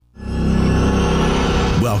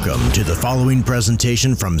Welcome to the following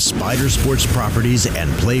presentation from Spider Sports Properties and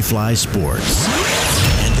Playfly Sports.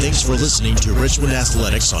 And thanks for listening to Richmond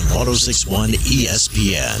Athletics on 106.1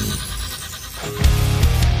 ESPN.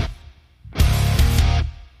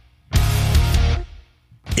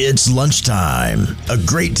 It's lunchtime, a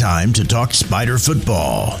great time to talk Spider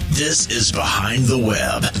football. This is Behind the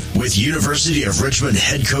Web with University of Richmond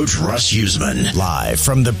head coach Russ Huesman, live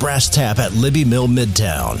from the Brass Tap at Libby Mill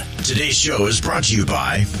Midtown. Today's show is brought to you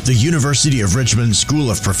by the University of Richmond School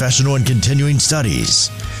of Professional and Continuing Studies,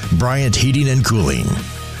 Bryant Heating and Cooling,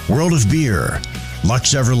 World of Beer,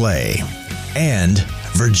 Lux Chevrolet, and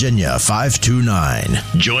Virginia 529.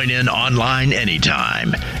 Join in online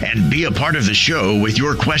anytime and be a part of the show with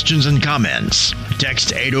your questions and comments. Text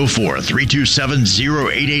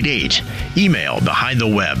 804-327-0888. Email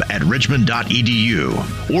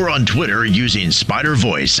behindtheweb@richmond.edu or on Twitter using Spider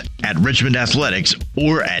Voice at Richmond Athletics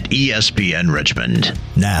or at ESPN Richmond.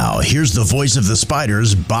 Now, here's the voice of the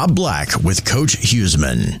Spiders, Bob Black, with Coach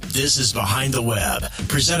Huesman. This is Behind the Web,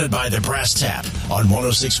 presented by the Brass Tap on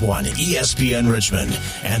 106.1 ESPN Richmond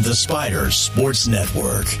and the Spiders Sports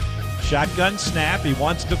Network. Shotgun snap. He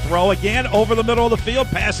wants to throw again over the middle of the field.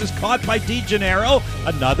 Pass is caught by DeGennaro.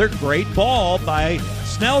 Another great ball by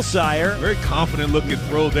Snellsire. Very confident looking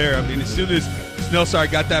throw there. I mean, as soon as Snellsire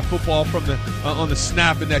got that football from the on the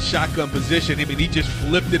snap in that shotgun position, I mean, he just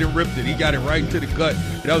flipped it and ripped it. He got it right into the gut.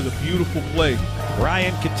 That was a beautiful play.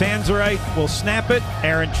 Ryan Catanzarite will snap it.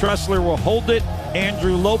 Aaron Trussler will hold it.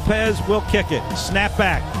 Andrew Lopez will kick it. Snap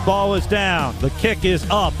back. Ball is down. The kick is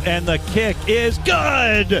up, and the kick is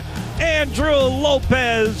good. Andrew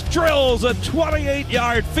Lopez drills a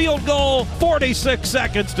 28-yard field goal. 46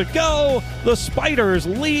 seconds to go. The Spiders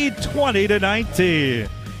lead 20-19.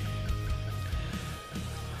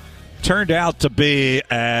 Turned out to be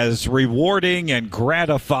as rewarding and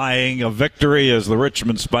gratifying a victory as the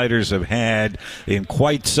Richmond Spiders have had in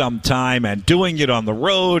quite some time, and doing it on the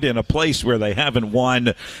road in a place where they haven't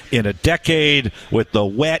won in a decade with the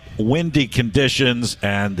wet, windy conditions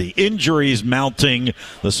and the injuries mounting.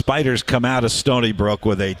 The Spiders come out of Stony Brook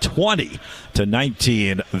with a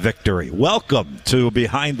 20-19 victory. Welcome to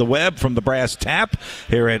Behind the Web from the Brass Tap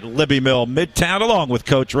here at Libby Mill Midtown, along with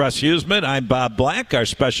Coach Russ Huesman. I'm Bob Black. Our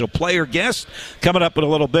special player guest coming up in a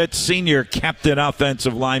little bit, senior captain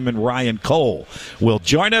offensive lineman Ryan Coll will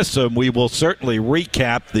join us, and we will certainly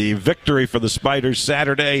recap the victory for the Spiders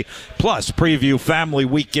Saturday, plus preview family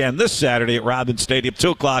weekend this Saturday at Robbins Stadium,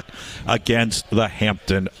 2 o'clock against the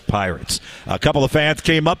Hampton Pirates. A couple of fans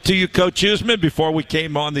came up to you, Coach Huesman, before we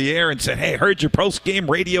came on the air and said, hey, heard your post-game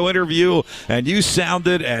radio interview, and you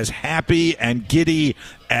sounded as happy and giddy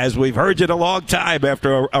as we've heard you in a long time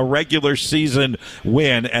after a regular season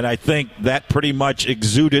win, and I think that pretty much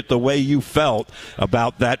exuded the way you felt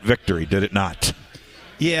about that victory, did it not?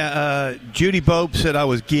 Yeah, Judy Bope said I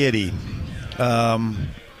was giddy.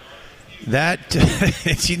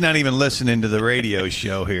 She's not even listening to the radio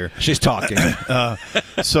show here. She's talking. Yeah,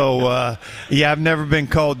 I've never been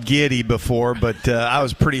called giddy before, but I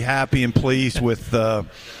was pretty happy and pleased with our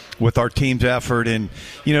team's effort, and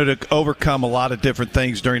to overcome a lot of different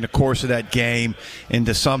things during the course of that game and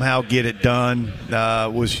to somehow get it done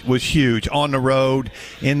was huge. On the road,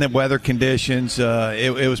 in the weather conditions,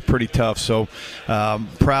 it was pretty tough. So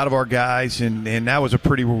proud of our guys, and that was a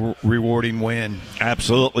pretty rewarding win.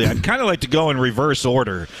 Absolutely. I'd kind of like to go in reverse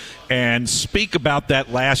order and speak about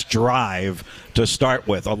that last drive to start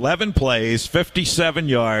with. 11 plays, 57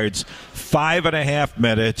 yards, 5.5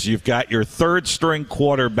 minutes. You've got your third-string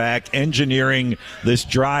quarterback engineering this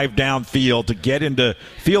drive downfield to get into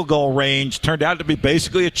field goal range. Turned out to be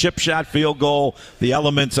basically a chip shot field goal. The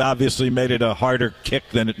elements obviously made it a harder kick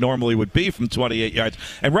than it normally would be from 28 yards.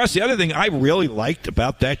 And, Russ, the other thing I really liked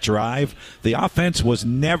about that drive, the offense was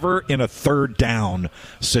never in a third down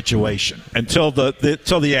situation until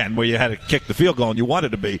the end, where you had to kick the field goal and you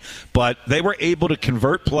wanted to be. But they were able to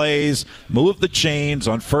convert plays, move the chains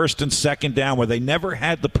on first and second down, where they never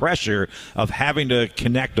had the pressure of having to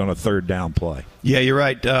connect on a third down play. Yeah, you're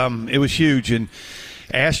right. It was huge, and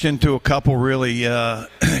Ashton to a couple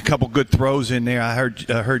good throws in there. I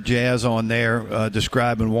heard Jazz on there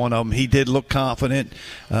describing one of them. He did look confident.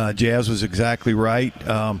 Jazz was exactly right.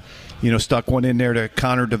 Stuck one in there to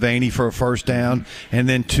Connor Devaney for a first down, and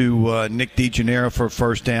then to Nick DeGennaro for a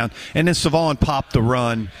first down. And then Savon popped the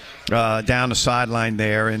run down the sideline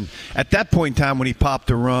there. And at that point in time when he popped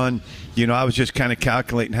the run, I was just kind of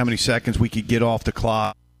calculating how many seconds we could get off the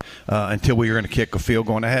clock until we were going to kick a field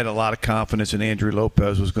goal. And I had a lot of confidence in Andrew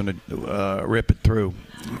Lopez was going to rip it through.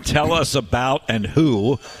 Tell us about and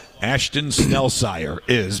who Ashton Snellsire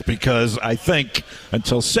is, because I think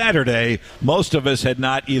until Saturday, most of us had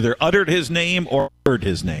not either uttered his name or heard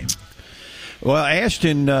his name. Well,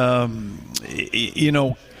 Ashton,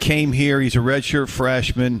 came here. He's a redshirt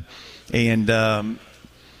freshman, and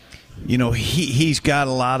he's got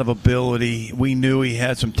a lot of ability. We knew he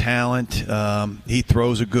had some talent. He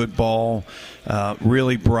throws a good ball,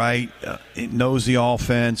 really bright, knows the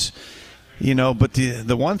offense. But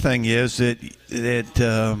the one thing is that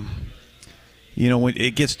when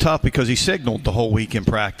it gets tough because he signaled the whole week in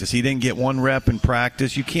practice. He didn't get one rep in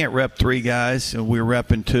practice. You can't rep three guys. We were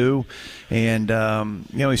repping two, and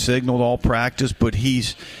he signaled all practice. But he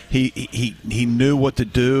knew what to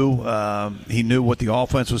do. He knew what the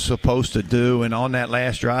offense was supposed to do, and on that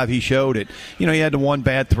last drive, he showed it. He had the one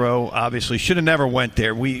bad throw. Obviously, should have never went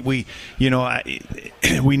there. We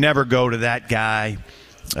never go to that guy.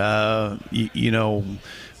 But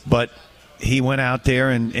he went out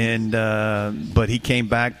there but he came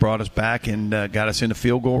back, brought us back, and got us into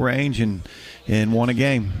field goal range and won a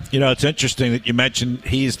game. It's interesting that you mentioned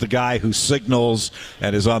he's the guy who signals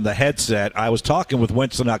and is on the headset. I was talking with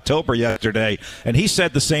Winston October yesterday, and he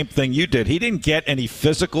said the same thing you did. He didn't get any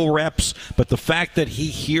physical reps, but the fact that he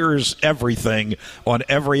hears everything on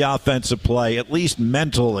every offensive play, at least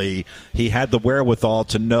mentally, he had the wherewithal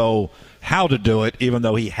to know how to do it, even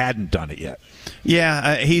though he hadn't done it yet.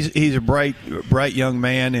 Yeah, he's a bright young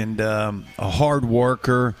man and a hard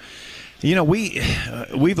worker.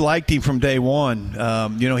 We've liked him from day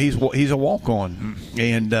one. He's a walk-on,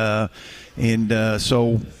 and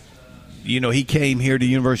so he came here to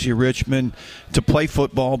University of Richmond to play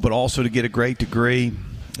football, but also to get a great degree.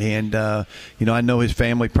 And I know his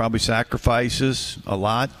family probably sacrifices a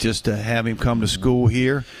lot just to have him come to school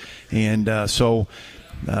here, and so.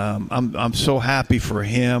 I'm so happy for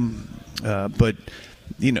him, but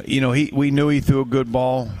we knew he threw a good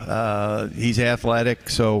ball. He's athletic,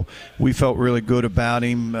 so we felt really good about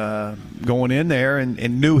him going in there,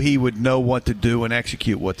 and knew he would know what to do and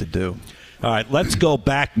execute what to do. All right, let's go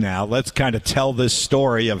back now. Let's kind of tell this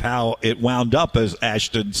story of how it wound up as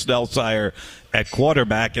Ashton Snellsire at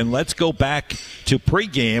quarterback, and let's go back to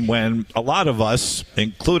pregame when a lot of us,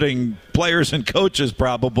 including players and coaches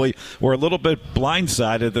probably, were a little bit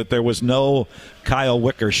blindsided that there was no Kyle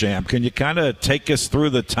Wickersham. Can you kind of take us through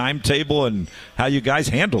the timetable and how you guys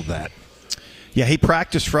handled that? Yeah, he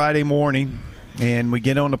practiced Friday morning, and we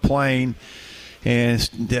get on the plane,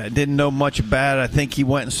 and didn't know much about it. I think he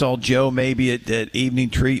went and saw Joe maybe at evening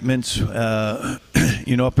treatments, up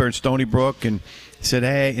there in Stony Brook, and said,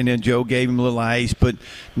 hey, and then Joe gave him a little ice, but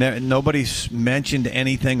nobody's mentioned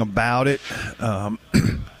anything about it.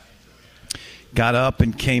 Got up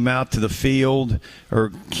and came out to the field,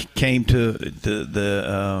 or came to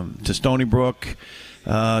to Stony Brook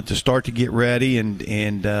to start to get ready. And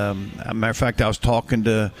as a matter of fact, I was talking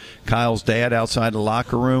to Kyle's dad outside the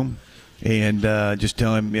locker room, and just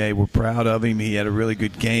telling him, hey, we're proud of him. He had a really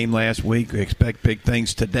good game last week. We expect big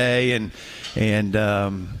things today, and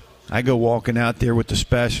I go walking out there with the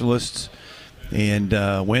specialists, and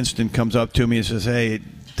Winston comes up to me and says, hey, it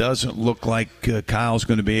doesn't look like Kyle's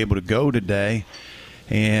going to be able to go today.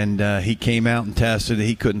 And he came out and tested it.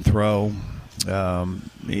 He couldn't throw.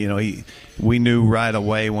 We knew right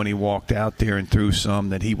away when he walked out there and threw some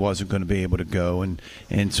that he wasn't going to be able to go.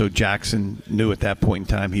 And so Jackson knew at that point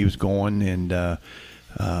in time he was going. And,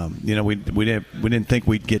 we didn't think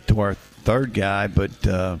we'd get to our third guy, but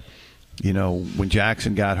when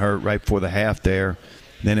Jackson got hurt right before the half there,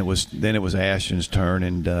 then it was Ashton's turn.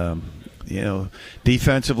 And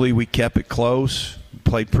defensively we kept it close,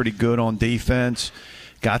 played pretty good on defense,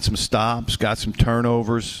 got some stops, got some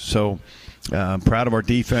turnovers. So proud of our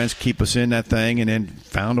defense, keep us in that thing, and then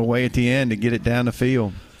found a way at the end to get it down the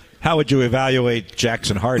field. How would you evaluate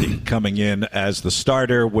Jackson Hardy coming in as the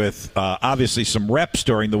starter with obviously some reps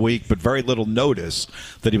during the week, but very little notice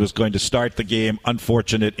that he was going to start the game?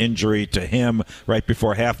 Unfortunate injury to him right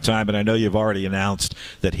before halftime, and I know you've already announced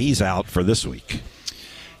that he's out for this week.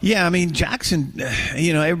 Yeah, I mean, Jackson,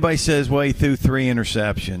 everybody says, well, he threw 3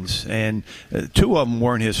 interceptions, and 2 of them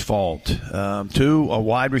weren't his fault. 2, a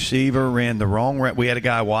wide receiver ran the wrong route. We had a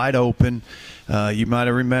guy wide open. You might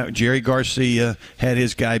have remembered Jerry Garcia had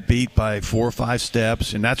his guy beat by 4 or 5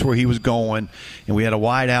 steps, and that's where he was going. And we had a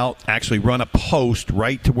wide out actually run a post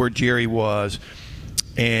right to where Jerry was.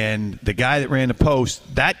 And the guy that ran the post,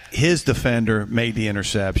 his defender made the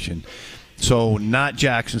interception. So not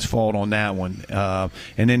Jackson's fault on that one. And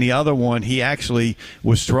then the other one, he actually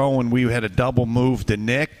was throwing. We had a double move to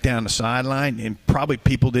Nick down the sideline, and probably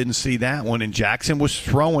people didn't see that one. And Jackson was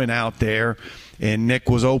throwing out there, and Nick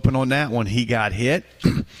was open on that one. He got hit,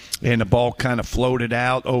 and the ball kind of floated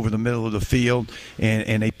out over the middle of the field,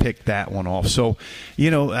 and they picked that one off. So,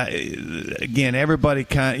 again, everybody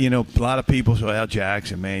a lot of people say, well,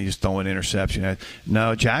 Jackson, man, he's just throwing interception.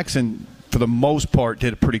 No, Jackson, for the most part,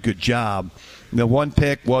 did a pretty good job. The one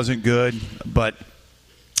pick wasn't good, but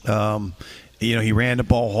he ran the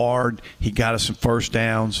ball hard. He got us some first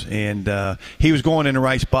downs, and he was going in the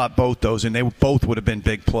right spot, both those, and they both would have been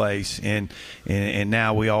big plays. And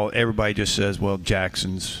now everybody just says, well,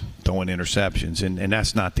 Jackson's throwing interceptions, and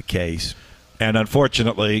that's not the case. And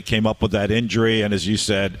unfortunately, came up with that injury, and as you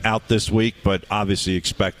said, out this week. But obviously,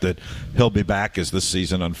 expect that he'll be back as the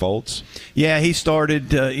season unfolds. Yeah, he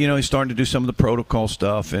started. He's starting to do some of the protocol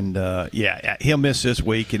stuff, and he'll miss this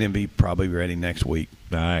week, and he'll be probably ready next week.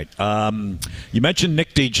 All right. You mentioned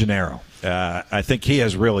Nick DeGennaro. I think he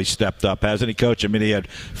has really stepped up, hasn't he, Coach? I mean, he had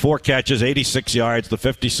 4 catches, 86 yards, the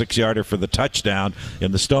 56-yarder for the touchdown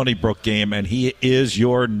in the Stony Brook game, and he is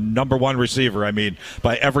your number one receiver. I mean,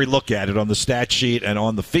 by every look at it on the stat sheet and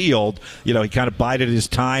on the field, he kind of bided his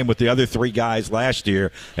time with the other 3 guys last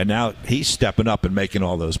year, and now he's stepping up and making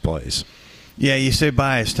all those plays. Yeah, you say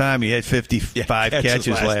by his time, he had 55 catches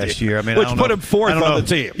last year. I mean, which put him 4th on the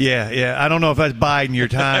team. Yeah. I don't know if that's biding your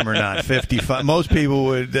time or not. 55. Most people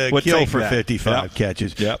would kill for 55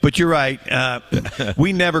 catches. Yep. But you're right.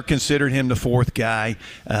 We never considered him the 4th guy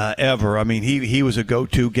ever. I mean, he was a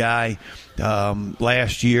go-to guy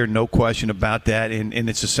last year, no question about that, and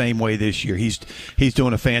it's the same way this year. He's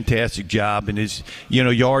doing a fantastic job, and his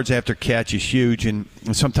yards after catch is huge, and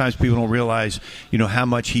sometimes people don't realize how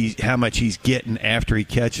much he's getting after he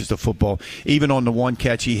catches the football. Even on the one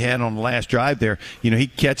catch he had on the last drive there, he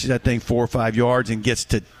catches that thing 4 or 5 yards and gets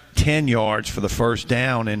to 10 yards for the first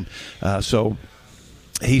down, and so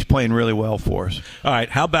he's playing really well for us. All right,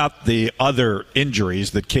 how about the other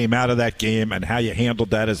injuries that came out of that game and how you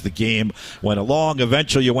handled that as the game went along?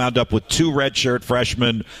 Eventually you wound up with 2 redshirt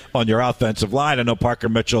freshmen on your offensive line. I know Parker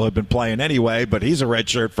Mitchell had been playing anyway, but he's a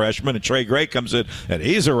redshirt freshman, and Trey Gray comes in, and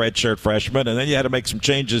he's a redshirt freshman, and then you had to make some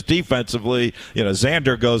changes defensively.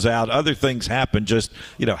 Xander goes out. Other things happen. Just,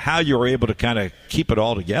 how you were able to kind of keep it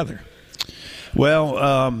all together.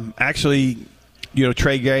 Well, actually,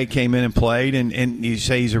 Trey Gray came in and played, and you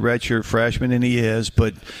say he's a redshirt freshman, and he is,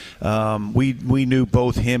 but we knew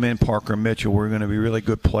both him and Parker Mitchell were going to be really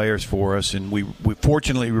good players for us, and we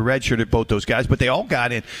fortunately we redshirted both those guys, but they all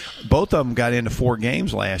got in. Both of them got into 4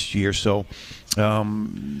 games last year, so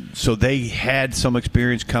they had some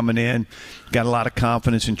experience coming in, got a lot of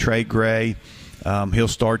confidence in Trey Gray. He'll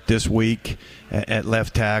start this week at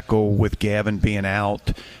left tackle with Gavin being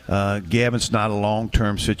out. Gavin's not a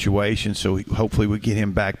long-term situation, so hopefully we get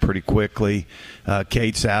him back pretty quickly.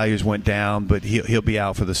 Cade Salyers went down, but he'll be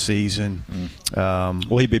out for the season.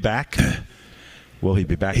 Will he be back? Will he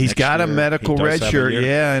be back? He's got year? A medical red shirt,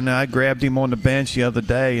 yeah, and I grabbed him on the bench the other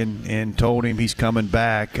day and told him he's coming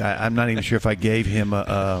back. I'm not even sure if I gave him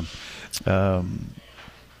a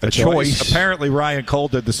choice. Apparently, Ryan Coll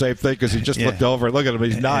did the same thing because he just looked over and looked at him.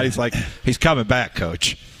 He's not. He's like, he's coming back,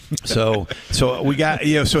 Coach. So we got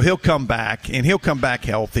so he'll come back, and he'll come back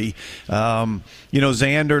healthy.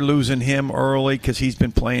 Xander losing him early because he's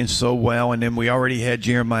been playing so well, and then we already had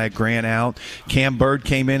Jeremiah Grant out. Cam Bird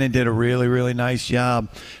came in and did a really, really nice job,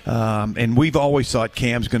 and we've always thought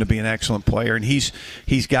Cam's going to be an excellent player, and he's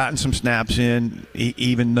gotten some snaps in,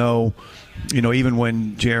 even though. Even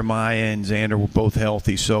when Jeremiah and Xander were both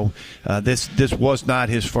healthy. So this was not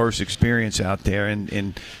his first experience out there,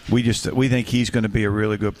 and we think he's going to be a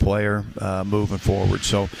really good player moving forward.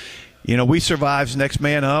 So, we survived next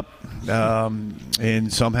man up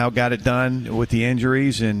and somehow got it done with the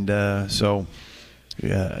injuries. And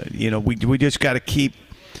we just got to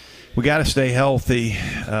we got to stay healthy.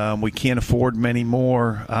 We can't afford many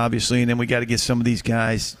more, obviously, and then we got to get some of these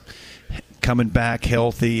guys coming back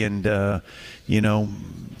healthy, and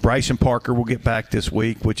Bryson Parker will get back this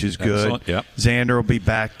week, which is good. Excellent. Yep. Xander will be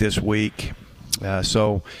back this week,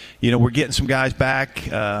 so we're getting some guys back,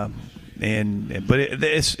 but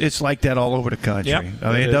it's like that all over the country. Yep,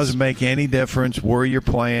 I mean, it doesn't make any difference where you're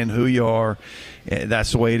playing, who you are.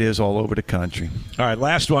 That's the way it is all over the country. All right,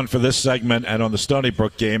 last one for this segment, and on the Stony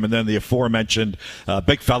Brook game, and then the aforementioned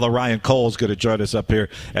big fella Ryan Coll is going to join us up here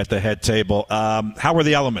at the head table. How were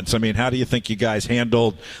the elements? I mean, how do you think you guys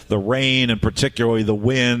handled the rain, and particularly the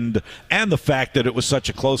wind, and the fact that it was such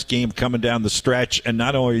a close game coming down the stretch, and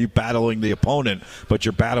not only are you battling the opponent, but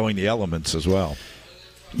you're battling the elements as well?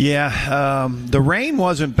 Yeah, the rain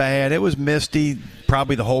wasn't bad. It was misty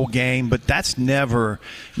probably the whole game, but that's never,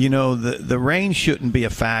 the rain shouldn't be a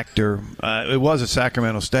factor. It was at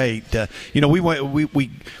Sacramento State.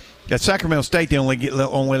 We At Sacramento State, they only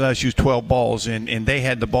let us use 12 balls, and they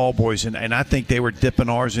had the ball boys, and I think they were dipping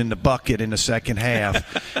ours in the bucket in the second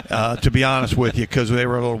half, to be honest with you, because they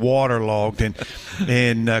were a little waterlogged.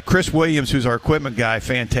 And Chris Williams, who's our equipment guy,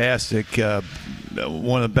 fantastic,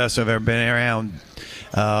 one of the best I've ever been around.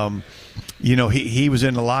 He was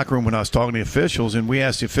in the locker room when I was talking to the officials, and we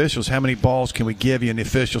asked the officials, how many balls can we give you? And the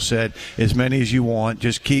official said, as many as you want.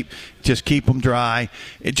 Just keep them dry,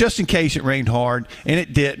 just in case it rained hard. And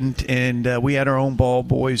it didn't. And we had our own ball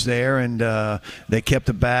boys there, and they kept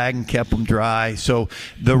the bag and kept them dry. So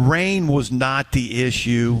the rain was not the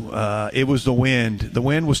issue. It was the wind. The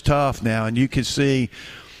wind was tough now, and you could see,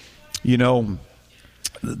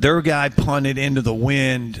 their guy punted into the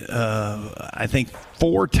wind, I think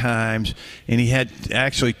 4 times, and he had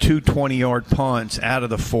actually 2 20-yard punts out of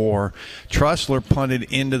the 4. Trussler punted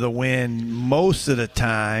into the wind most of the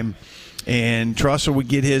time, and Trussler would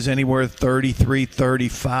get his anywhere 33,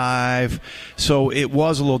 35. So it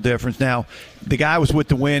was a little different. Now, the guy was with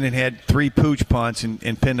the wind and had 3 pooch punts and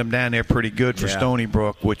pinned them down there pretty good for Stony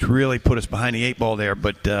Brook, which really put us behind the 8 ball there.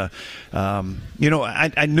 But, I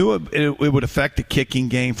knew it would affect the kicking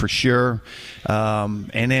game for sure.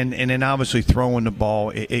 And then obviously throwing the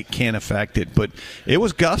ball, it can affect it. But it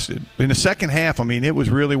was gusted. In the second half, it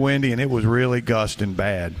was really windy and it was really gusting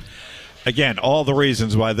bad. Again, all the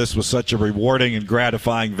reasons why this was such a rewarding and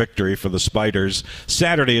gratifying victory for the Spiders.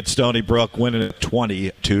 Saturday at Stony Brook, winning it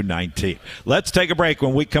 20-19. Let's take a break.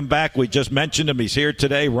 When we come back, we just mentioned him. He's here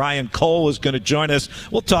today. Ryan Coll is going to join us.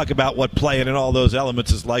 We'll talk about what playing in all those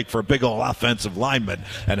elements is like for a big old offensive lineman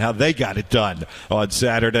and how they got it done on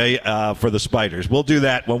Saturday for the Spiders. We'll do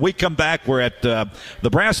that. When we come back, we're at the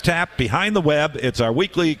Brass Tap Behind the Web. It's our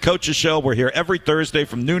weekly coaches show. We're here every Thursday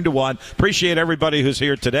from noon to 1. Appreciate everybody who's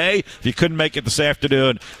here today. If you couldn't make it this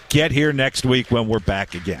afternoon, get here next week when we're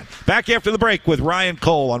back again. Back after the break with Ryan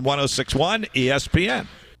Coll on 106.1 ESPN.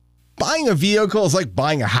 Buying a vehicle is like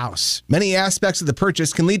buying a house. Many aspects of the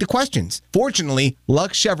purchase can lead to questions. Fortunately,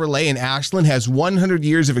 Lux Chevrolet in Ashland has 100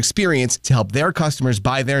 years of experience to help their customers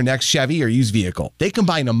buy their next Chevy or used vehicle. They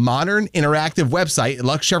combine a modern, interactive website at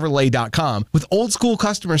luxchevrolet.com with old-school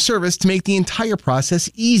customer service to make the entire process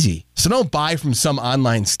easy. So don't buy from some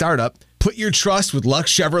online startup. Put your trust with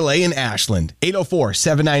Lux Chevrolet in Ashland,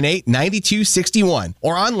 804-798-9261,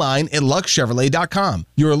 or online at luxchevrolet.com.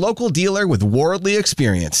 Your local dealer with worldly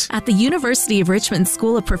experience. At the University of Richmond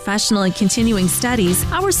School of Professional and Continuing Studies,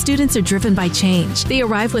 our students are driven by change. They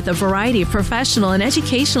arrive with a variety of professional and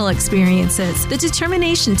educational experiences, the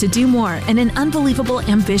determination to do more, and an unbelievable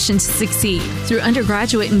ambition to succeed. Through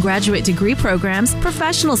undergraduate and graduate degree programs,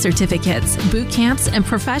 professional certificates, boot camps, and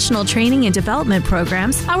professional training and development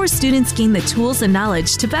programs, our students gain the tools and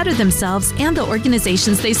knowledge to better themselves and the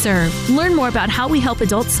organizations they serve. Learn more about how we help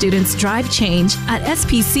adult students drive change at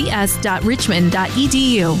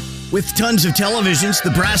spcs.richmond.edu. With tons of televisions,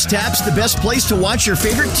 the Brass Tap's the best place to watch your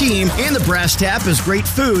favorite team, and the Brass Tap has great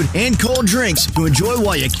food and cold drinks to enjoy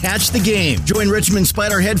while you catch the game. Join Richmond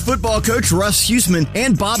Spider head football coach Russ Huesman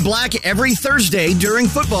and Bob Black every Thursday during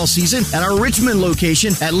football season at our Richmond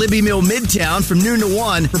location at Libby Mill Midtown from noon to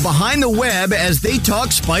 1 for Behind the Web as they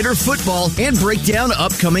talk Spider football and break down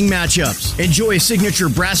upcoming matchups. Enjoy signature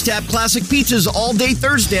Brass Tap classic pizzas all day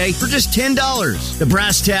Thursday for just $10. The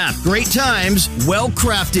Brass Tap, great times, well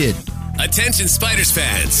crafted. Attention Spiders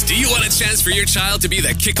fans, do you want a chance for your child to be the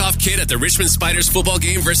kickoff kid at the Richmond Spiders football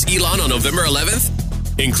game versus Elon on November 11th?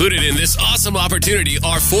 Included in this awesome opportunity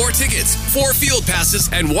are 4 tickets, 4 field passes,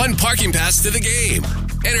 and 1 parking pass to the game.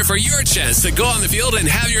 Enter for your chance to go on the field and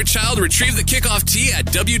have your child retrieve the kickoff tee at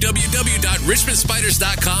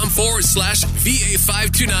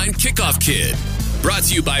www.richmondspiders.com/VA529 Kickoff Kid. Brought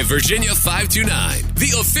to you by Virginia 529,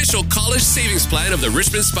 the official college savings plan of the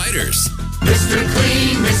Richmond Spiders. Mr.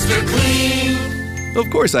 Clean, Mr. Clean. Of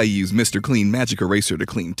course I use Mr. Clean Magic Eraser to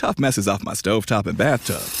clean tough messes off my stovetop and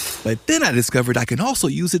bathtub. But then I discovered I can also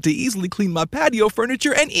use it to easily clean my patio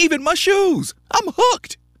furniture and even my shoes. I'm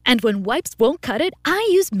hooked. And when wipes won't cut it, I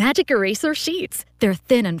use Magic Eraser Sheets. They're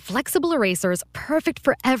thin and flexible erasers, perfect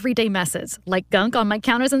for everyday messes, like gunk on my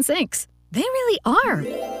counters and sinks. They really are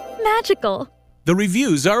magical. The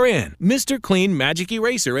reviews are in. Mr. Clean Magic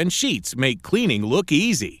Eraser and Sheets make cleaning look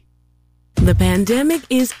easy. The pandemic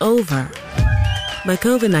is over, but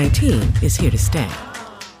COVID-19 is here to stay.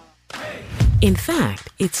 In fact,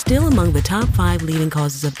 it's still among the top 5 leading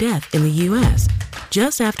causes of death in the U.S.,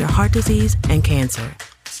 just after heart disease and cancer.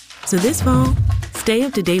 So this fall, stay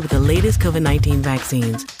up to date with the latest COVID-19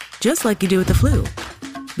 vaccines, just like you do with the flu,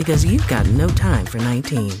 because you've got no time for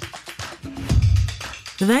 19.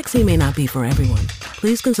 The vaccine may not be for everyone.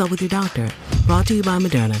 Please consult with your doctor. Brought to you by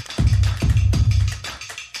Moderna.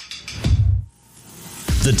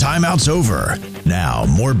 The timeout's over. Now,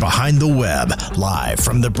 more Behind the Web, live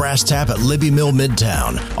from the Brass Tap at Libby Mill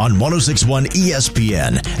Midtown on 106.1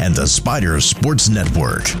 ESPN and the Spiders Sports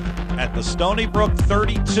Network. At the Stony Brook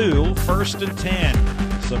 32, 1st and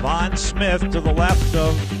 10. Savon Smith to the left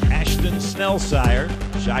of Ashton Snellsire.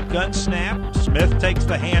 Shotgun snap. Smith takes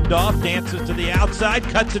the handoff, dances to the outside,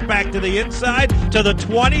 cuts it back to the inside, to the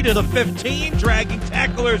 20, to the 15, dragging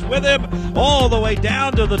tacklers with him all the way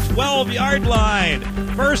down to the 12-yard line.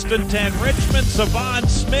 1st and 10, Richmond. Savon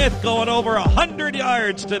Smith going over 100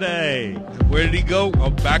 yards today. Where did he go?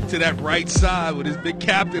 Back to that right side with his big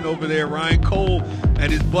captain over there, Ryan Coll,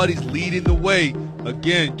 and his buddies leading the way.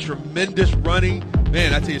 Again, tremendous running.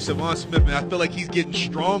 Man, I tell you, Savon Smith, man, I feel like he's getting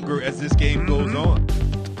stronger as this game goes on.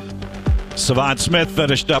 Savon Smith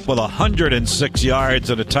finished up with 106 yards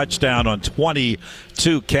and a touchdown on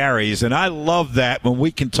 22 carries. And I love that when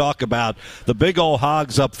we can talk about the big old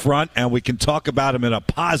hogs up front and we can talk about them in a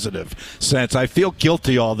positive sense. I feel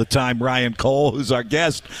guilty all the time, Ryan Coll, who's our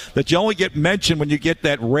guest, that you only get mentioned when you get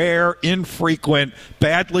that rare, infrequent,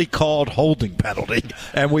 badly called holding penalty.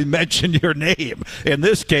 And we mention your name. In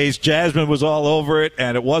this case, Jasmine was all over it,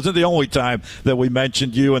 and it wasn't the only time that we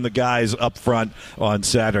mentioned you and the guys up front on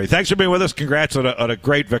Saturday. Thanks for being with us. Congrats on a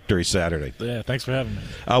great victory Saturday. Yeah, thanks for having me.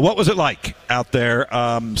 What was it like out there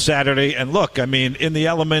Saturday? And look, I mean, in the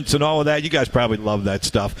elements and all of that, you guys probably love that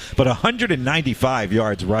stuff. But 195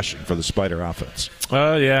 yards rushing for the Spider offense.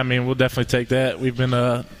 Yeah, I mean, we'll definitely take that. We've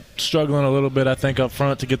been struggling a little bit, I think, up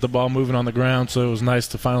front to get the ball moving on the ground. So it was nice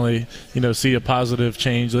to finally, see a positive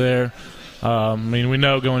change there. I mean, we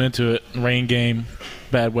know going into it, rain game,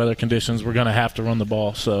 bad weather conditions, we're going to have to run the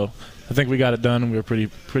ball. So I think we got it done, and we were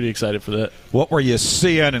pretty excited for that. What were you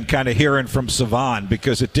seeing and kind of hearing from Savon?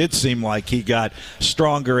 Because it did seem like he got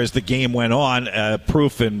stronger as the game went on.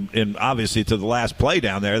 Proof in obviously to the last play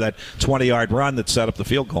down there, that 20-yard run that set up the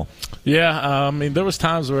field goal. Yeah, I mean, there was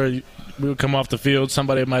times where we would come off the field,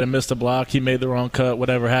 somebody might have missed a block, he made the wrong cut,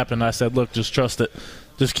 whatever happened. I said, look, just trust it.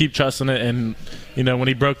 Just keep trusting it. And, when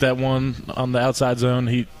he broke that one on the outside zone,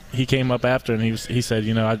 he came up after and he said,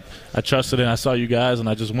 I trusted it and I saw you guys and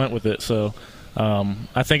I just went with it. So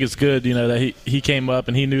I think it's good, that he came up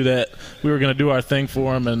and he knew that we were going to do our thing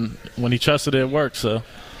for him, and when he trusted it, it worked. So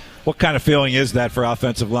what kind of feeling is that for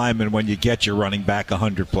offensive linemen when you get your running back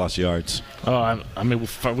 100-plus yards? Oh, I mean,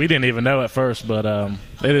 we didn't even know at first, but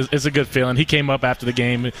it's a good feeling. He came up after the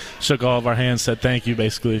game, shook all of our hands, said thank you,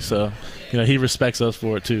 basically. So, he respects us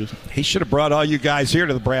for it, too. He should have brought all you guys here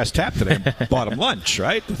to the Brass Tap today and bought him lunch,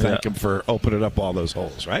 right? To thank him for opening up all those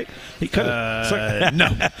holes, right? He could have. No.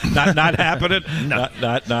 Not happening? No.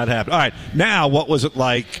 Not happening. All right. Now, what was it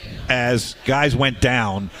like as guys went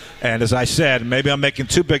down? And as I said, maybe I'm making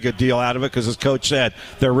too big a deal out of it because, as Coach said,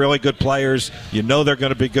 they're really good players. They're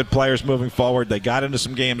going to be good players moving forward. They got into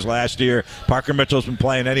some games last year. Parker Mitchell's been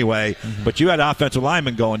playing anyway. Mm-hmm. But you had offensive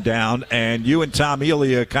linemen going down, and you and Tom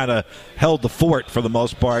Elia kind of held the fort for the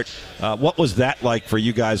most part. What was that like for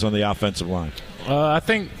you guys on the offensive line? I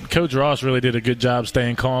think Coach Ross really did a good job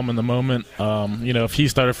staying calm in the moment. If he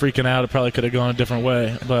started freaking out, it probably could have gone a different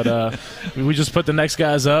way. But we just put the next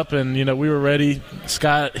guys up, and, we were ready.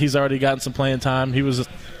 Scott, he's already gotten some playing time. He was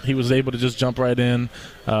able to just jump right in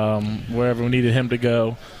wherever we needed him to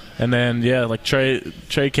go. And then, like Trey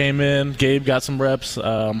came in. Gabe got some reps.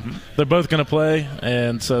 They're both going to play,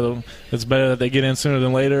 and so it's better that they get in sooner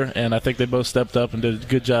than later. And I think they both stepped up and did a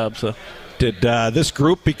good job. So. Did this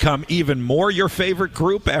group become even more your favorite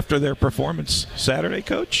group after their performance Saturday,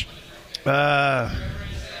 Coach?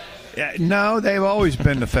 No, they've always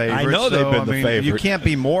been the favorite. I know they've been the favorite. You can't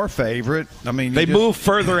be more favorite. I mean, they move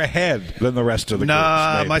further ahead than the rest of the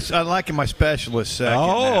groups. I like my specialists second.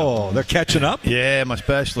 Oh, they're catching up? Yeah, my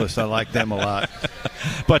specialists, I like them a lot.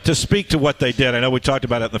 But to speak to what they did, I know we talked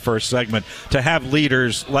about it in the first segment, to have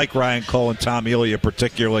leaders like Ryan Coll and Tom Elia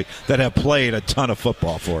particularly that have played a ton of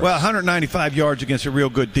football for us. Well, 195 yards against a real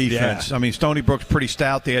good defense. Yeah. I mean, Stony Brook's pretty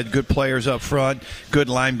stout. They had good players up front, good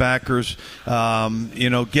linebackers.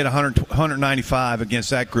 Get 195 against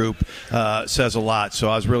that group says a lot, so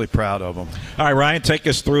I was really proud of them. All right, Ryan, take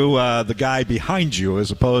us through the guy behind you as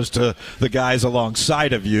opposed to the guys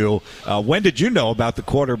alongside of you. When did you know about the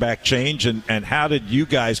quarterback change, and how did you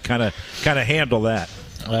guys kind of handle that?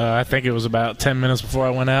 I think it was about 10 minutes before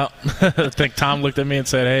I went out. I think Tom looked at me and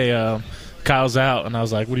said, hey, Kyle's out. And I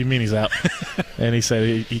was like, what do you mean he's out? And he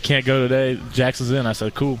said, he can't go today. Jackson's in. I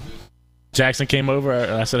said, cool. Jackson came over,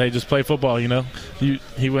 and I said, hey, just play football,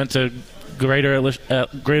 He went to Greater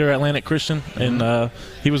Atlantic Christian, and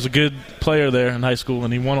he was a good player there in high school,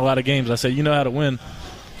 and he won a lot of games. I said, you know how to win.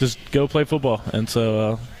 Just go play football. And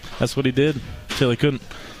so that's what he did until he couldn't.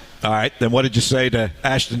 All right, then what did you say to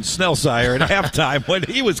Ashton Snellsire at halftime when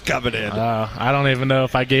he was coming in? I don't even know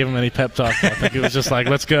if I gave him any pep talk. I think it was just like,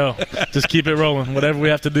 let's go. Just keep it rolling, whatever we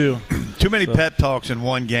have to do. Too many pep talks in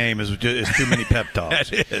one game is too many pep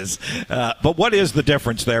talks. It is. But what is the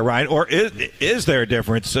difference there, Ryan? Or is there a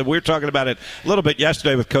difference? We were talking about it a little bit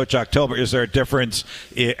yesterday with Coach October. Is there a difference,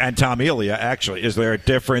 and Tom Elia, actually, is there a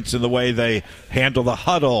difference in the way they handle the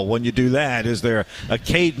huddle when you do that? Is there a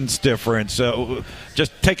cadence difference?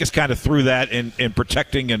 Just take us kind of through that in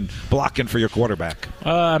protecting and blocking for your quarterback.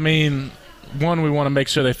 One, we want to make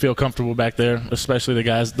sure they feel comfortable back there, especially the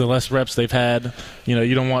guys, the less reps they've had.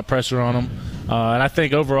 You don't want pressure on them. And I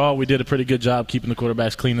think overall we did a pretty good job keeping the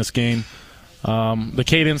quarterbacks clean this game. The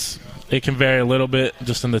cadence, it can vary a little bit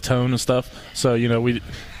just in the tone and stuff. So,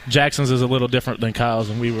 Jackson's is a little different than Kyle's,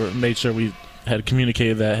 and we made sure we had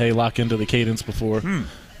communicated that, hey, lock into the cadence before.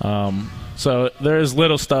 So there is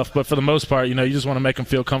little stuff, but for the most part, you just want to make them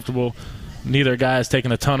feel comfortable. Neither guy is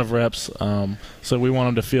taking a ton of reps, so we want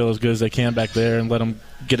them to feel as good as they can back there and let them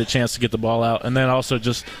get a chance to get the ball out. And then also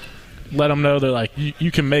just let them know they're like, you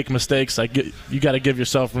can make mistakes. You got to give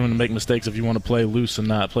yourself room to make mistakes if you want to play loose and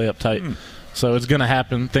not play uptight. So it's going to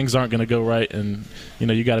happen. Things aren't going to go right, and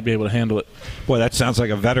you got to be able to handle it. Boy, that sounds like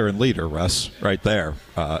a veteran leader, Russ, right there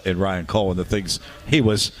in Ryan Coll and the things he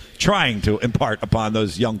was trying to impart upon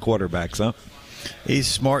those young quarterbacks, huh? He's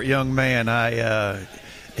a smart young man.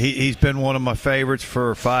 He's been one of my favorites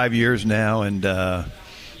for 5 years now, and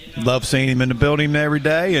love seeing him in the building every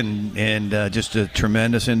day, and just a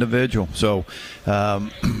tremendous individual. So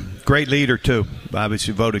great leader, too.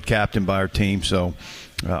 Obviously voted captain by our team, so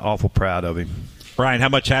awful proud of him. Ryan, how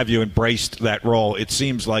much have you embraced that role? It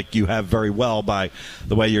seems like you have very well by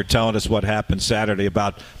the way you're telling us what happened Saturday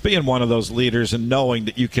about being one of those leaders and knowing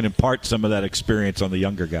that you can impart some of that experience on the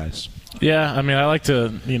younger guys. Yeah, I like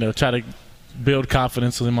to, try to build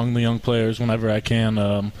confidence among the young players whenever I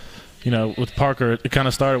can. With Parker, it kind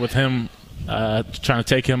of started with him trying to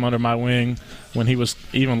take him under my wing when he was,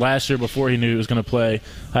 even last year before he knew he was going to play.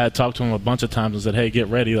 I had talked to him a bunch of times and said, hey, get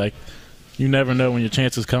ready. Like, you never know when your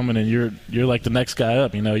chance is coming, and you're like the next guy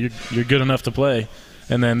up. You're good enough to play.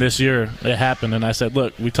 And then this year it happened, and I said,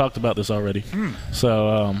 look, we talked about this already.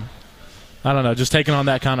 So I don't know, just taking on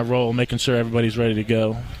that kind of role, making sure everybody's ready to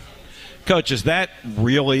go. Coach, is that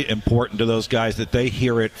really important to those guys that they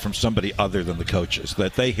hear it from somebody other than the coaches,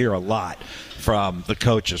 that they hear a lot from the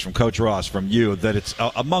coaches, from Coach Ross, from you, that it's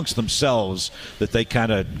amongst themselves that they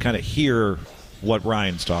kind of hear what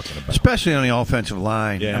Ryan's talking about? Especially on the offensive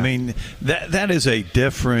line. Yeah. That is a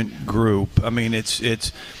different group.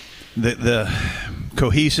 It's the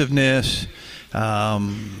cohesiveness,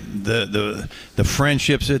 the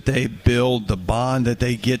friendships that they build, the bond that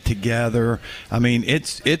they get together.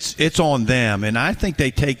 It's on them, and I think they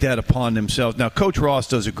take that upon themselves. Now, Coach Ross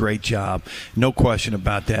does a great job, no question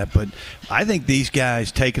about that, but I think these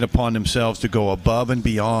guys take it upon themselves to go above and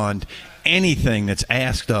beyond anything that's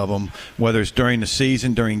asked of them, whether it's during the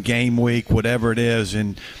season, during game week, whatever it is,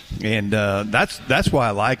 and that's why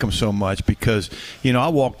I like them so much, because I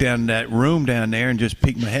walk down that room down there and just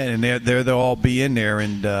peek my head, and they'll all be in there.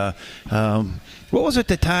 And what was it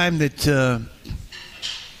the time that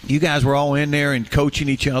you guys were all in there and coaching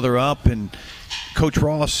each other up, and Coach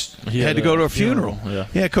Ross had to go to a funeral.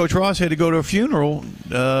 Yeah, Coach Ross had to go to a funeral.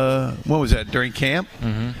 What was that, during camp?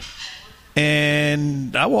 Mm-hmm.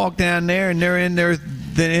 And I walk down there, and they're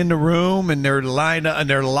in the room, and they're lined up, and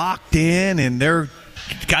they're locked in, and they're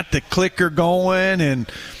got the clicker going, and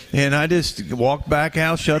I just walked back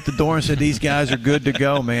out, shut the door, and said, these guys are good to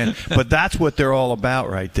go, man. But that's what they're all about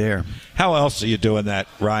right there. How else are you doing that,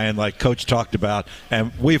 Ryan, like Coach talked about?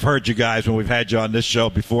 And we've heard you guys when we've had you on this show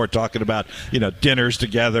before talking about, dinners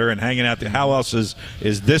together and hanging out there. How else is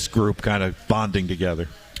this group kind of bonding together?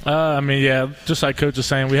 Just like Coach was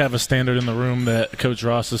saying, we have a standard in the room that Coach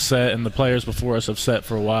Ross has set and the players before us have set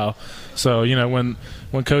for a while. So, when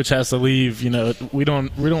Coach has to leave, we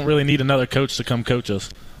don't really need another coach to come coach us.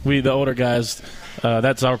 We, the older guys,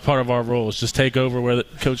 that's our part of our role, is just take over where the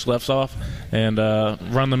coach left off and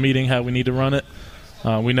run the meeting how we need to run it.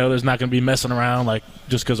 We know there's not going to be messing around like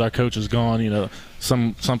just because our coach is gone.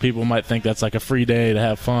 Some people might think that's like a free day to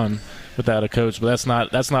have fun without a coach, but that's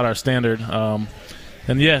not our standard.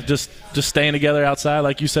 Just staying together outside,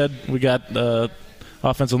 like you said. We got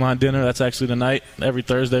offensive line dinner. That's actually tonight. Every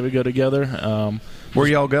Thursday we go together. Where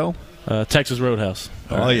y'all go? Texas Roadhouse.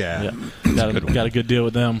 Oh, yeah. Got a good deal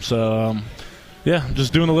with them. So, Yeah,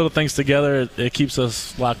 just doing the little things together, it keeps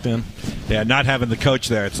us locked in. Yeah, not having the coach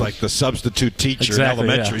there, it's like the substitute teacher in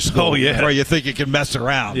elementary school. Oh, yeah. Where you think you can mess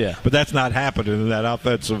around. Yeah. But that's not happening in that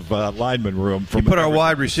offensive lineman room. You put our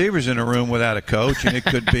wide receivers in a room without a coach, and it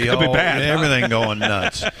could be, bad, everything going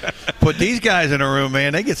nuts. Put these guys in a room,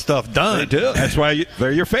 man, they get stuff done. They do. That's why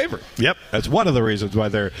they're your favorite. Yep. That's one of the reasons why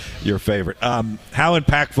they're your favorite. How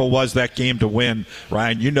impactful was that game to win,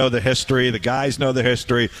 Ryan? You know the history. The guys know the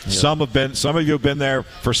history. Yep. Some of you have been there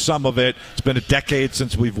for some of it. It's been a decade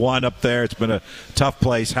since we've won up there. It's been a tough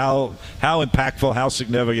place. How impactful, how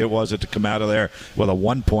significant was it to come out of there with a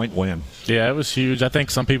 1-point win? Yeah, it was huge. I think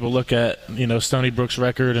some people look at Stony Brook's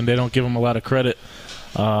record and they don't give them a lot of credit,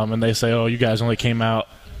 and they say, "Oh, you guys only came out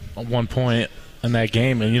on 1 point in that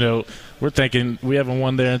game," and we're thinking we haven't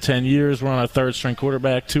won there in 10 years. We're on our third string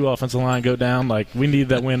quarterback. 2 offensive line go down. Like, we need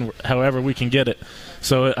that win however we can get it.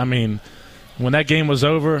 So I mean, when that game was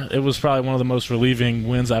over, it was probably one of the most relieving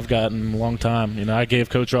wins I've gotten in a long time. I gave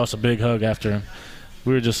Coach Ross a big hug after.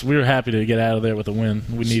 We were happy to get out of there with a win.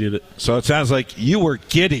 We needed it. So it sounds like you were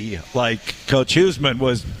giddy, like Coach Huesman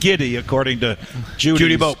was giddy, according to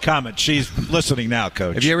Judy's comment. She's listening now,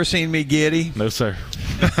 Coach. Have you ever seen me giddy? No, sir.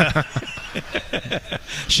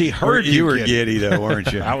 She heard you were giddy, though,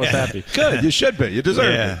 weren't you? I was happy. Good. You should be. You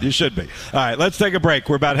deserve it. You should be. All right, let's take a break.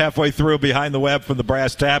 We're about halfway through Behind the Web from the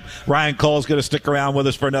Brass Tap. Ryan Coll's going to stick around with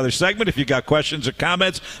us for another segment. If you got questions or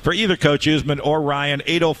comments for either Coach Huesman or Ryan,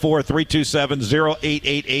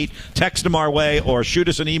 804-327-0888. Text them our way or shoot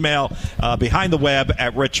us an email,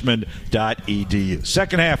 behindtheweb@richmond.edu.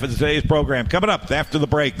 Second half of today's program coming up after the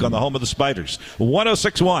break on the home of the Spiders,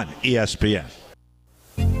 106.1 ESPN.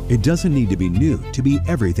 It doesn't need to be new to be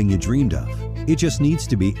everything you dreamed of. It just needs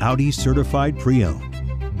to be Audi Certified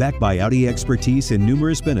Pre-Owned. Backed by Audi expertise and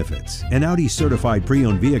numerous benefits, an Audi Certified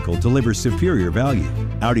Pre-Owned vehicle delivers superior value.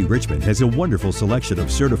 Audi Richmond has a wonderful selection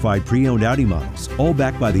of certified pre-owned Audi models, all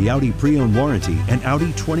backed by the Audi Pre-Owned Warranty and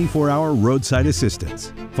Audi 24-hour roadside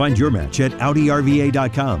assistance. Find your match at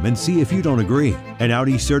AudiRVA.com and see if you don't agree. An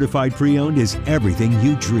Audi Certified Pre-Owned is everything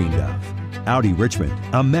you dreamed of. Audi Richmond,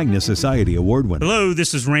 a Magna Society Award winner. Hello,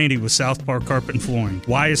 this is Randy with South Park Carpet and Flooring.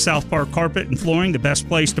 Why is South Park Carpet and Flooring the best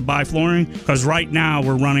place to buy flooring? Because right now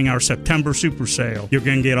we're running our September Super Sale. You're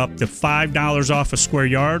going to get up to $5 off a square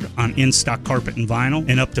yard on in-stock carpet and vinyl,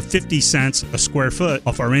 and up to 50 cents a square foot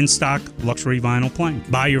off our in-stock luxury vinyl plank.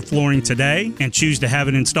 Buy your flooring today and choose to have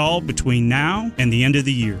it installed between now and the end of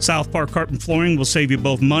the year. South Park Carpet and Flooring will save you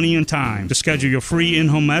both money and time. To schedule your free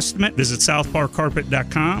in-home estimate, visit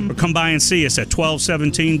southparkcarpet.com or come by and see us at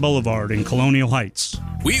 1217 Boulevard in Colonial Heights.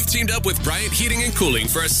 We've teamed up with Bryant Heating and Cooling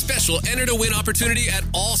for a special enter-to-win opportunity at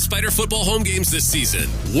all Spider football home games this season.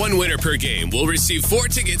 One winner per game will receive 4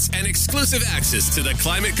 tickets and exclusive access to the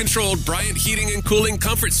climate-controlled Bryant Heating and Cooling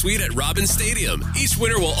Comfort Suite at Robbins Stadium. Each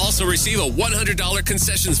winner will also receive a $100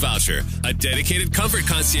 concessions voucher, a dedicated comfort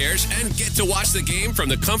concierge, and get to watch the game from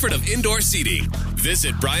the comfort of indoor seating.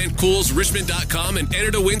 Visit BryantCoolsRichmond.com and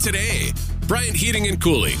enter to win today. Bryant Heating and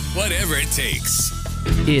Cooling, whatever it takes.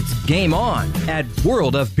 It's game on at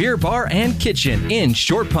World of Beer Bar and Kitchen in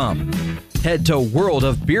Short Pump. Head to World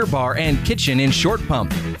of Beer Bar and Kitchen in Short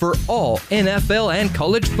Pump for all NFL and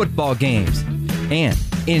college football games. And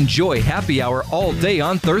enjoy happy hour all day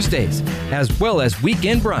on Thursdays, as well as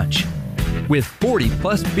weekend brunch. With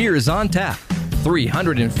 40-plus beers on tap,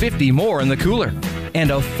 350 more in the cooler,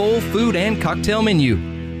 and a full food and cocktail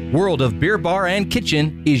menu. World of Beer Bar and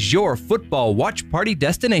Kitchen is your football watch party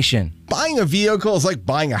destination. Buying a vehicle is like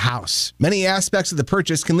buying a house. Many aspects of the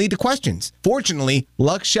purchase can lead to questions. Fortunately,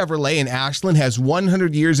 Lux Chevrolet in Ashland has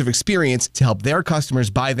 100 years of experience to help their customers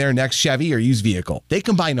buy their next Chevy or used vehicle. They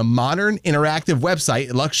combine a modern, interactive website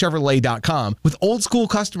at luxchevrolet.com with old-school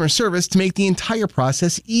customer service to make the entire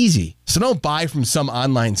process easy. So don't buy from some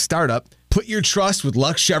online startup. Put your trust with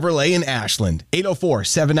Lux Chevrolet in Ashland,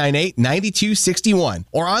 804-798-9261,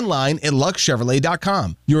 or online at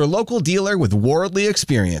luxchevrolet.com. Your local dealer with worldly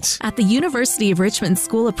experience. At the University of Richmond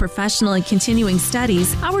School of Professional and Continuing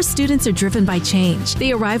Studies, our students are driven by change.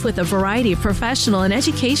 They arrive with a variety of professional and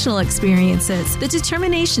educational experiences, the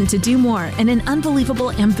determination to do more, and an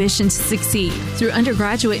unbelievable ambition to succeed. Through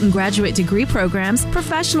undergraduate and graduate degree programs,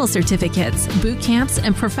 professional certificates, boot camps,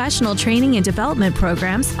 and professional training and development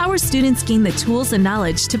programs, our students gain the tools and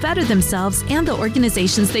knowledge to better themselves and the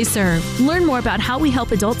organizations they serve. Learn more about how we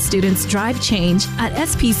help adult students drive change at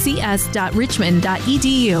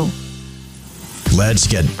spcs.richmond.edu. Let's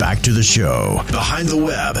get back to the show. Behind the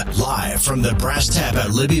Web, live from the Brass Tap at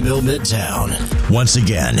Libby Mill Midtown. Once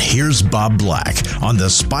again, here's Bob Black on the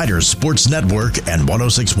Spiders Sports Network and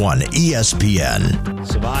 106.1 ESPN.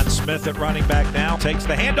 Savon Smith at running back now. Takes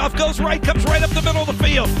the handoff, goes right, comes right up the middle of the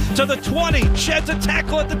field to the 20. Sheds a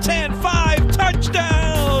tackle at the 10. 5,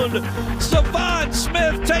 touchdown! Savon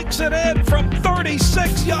Smith takes it in from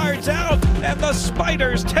 36 yards out, and the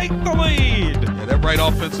Spiders take the lead. Yeah, that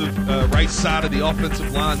right side of the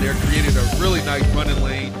offensive line there created a really nice running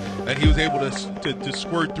lane, and he was able to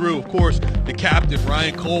squirt through. Of course, the captain,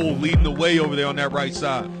 Ryan Coll, leading the way over there on that right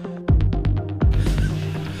side.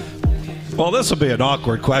 Well, this will be an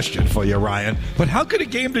awkward question for you, Ryan, but how good a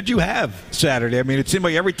game did you have Saturday? I mean, it seemed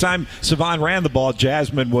like every time Savon ran the ball,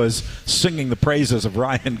 Jasmine was singing the praises of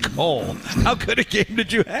Ryan Coll. How good a game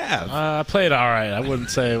did you have? I played all right. I wouldn't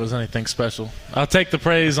say it was anything special. I'll take the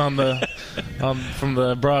praise from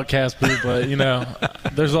the broadcast booth, but,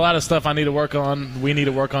 there's a lot of stuff I need to work on. We need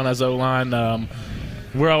to work on as O-line.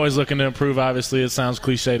 We're always looking to improve, obviously. It sounds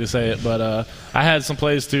cliche to say it, but I had some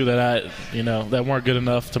plays, too, that that weren't good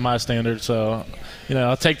enough to my standard. So,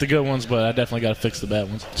 I'll take the good ones, but I definitely got to fix the bad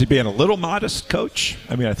ones. Is he being a little modest, Coach?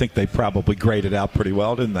 I mean, I think they probably graded out pretty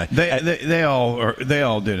well, didn't they? They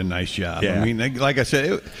all did a nice job. Yeah. I mean, like I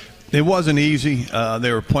said, it wasn't easy.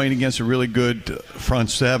 They were playing against a really good front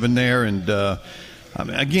seven there, and I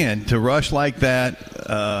mean, again, to rush like that,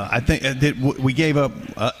 I think we gave up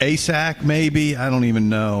a sack, maybe. I don't even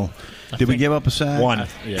know. Did we give up a sack? One.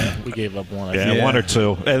 Yeah, we gave up one. Yeah, one or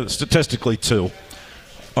two. Statistically, two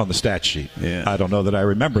on the stat sheet. Yeah. I don't know that I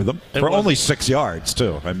remember them. For only 6 yards,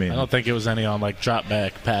 too. I mean, I don't think it was any on, drop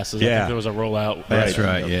back passes. Yeah. I think there was a rollout. That's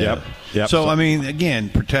right, yeah. Yep. So, I mean, again,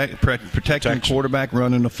 protecting the quarterback,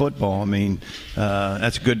 running the football. I mean,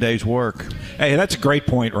 that's a good day's work. Hey, that's a great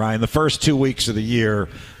point, Ryan. The first 2 weeks of the year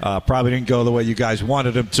probably didn't go the way you guys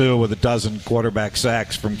wanted them to, with a dozen quarterback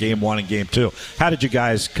sacks from game 1 and game 2. How did you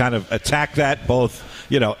guys kind of attack that, both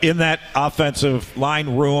in that offensive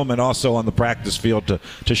line room and also on the practice field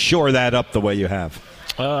to shore that up the way you have?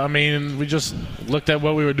 I mean, we just looked at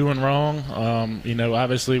what we were doing wrong.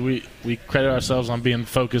 Obviously we credit ourselves on being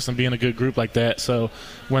focused and being a good group like that. So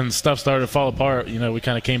when stuff started to fall apart, we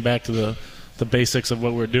kind of came back to the basics of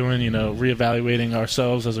what we're doing, reevaluating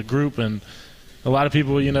ourselves as a group. And a lot of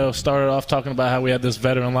people, started off talking about how we had this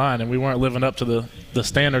veteran line and we weren't living up to the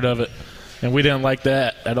standard of it. And we didn't like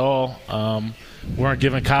that at all. Weren't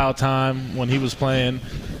giving Kyle time when he was playing.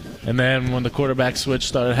 And then when the quarterback switch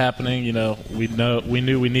started happening, we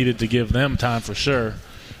knew we needed to give them time for sure.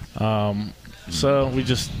 So we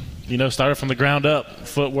just, started from the ground up.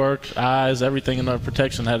 Footwork, eyes, everything in our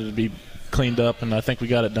protection had to be cleaned up, and I think we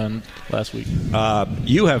got it done last week.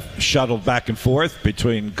 You have shuttled back and forth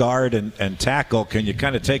between guard and tackle. Can you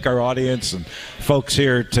kind of take our audience and folks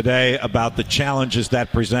here today about the challenges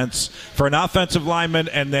that presents for an offensive lineman,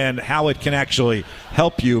 and then how it can actually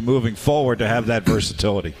help you moving forward to have that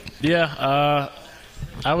versatility? Yeah,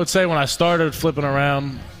 I would say when I started flipping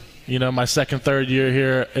around, my second, third year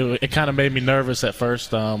here, it kind of made me nervous at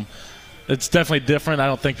first. It's definitely different. I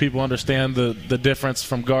don't think people understand the difference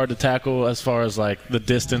from guard to tackle as far as the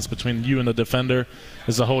distance between you and the defender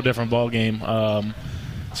is a whole different ball game.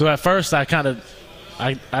 So at first I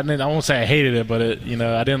won't say I hated it, but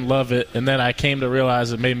I didn't love it. And then I came to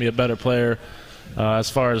realize it made me a better player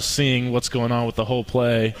as far as seeing what's going on with the whole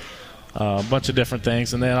play, a bunch of different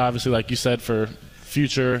things. And then obviously, like you said, for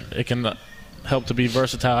future, it can help to be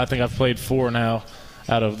versatile. I think I've played 4 now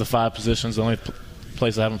out of the 5 positions. The only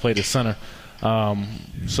place I haven't played is center,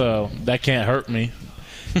 so that can't hurt me.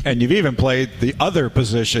 And you've even played the other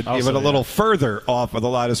position also, even a little further off of the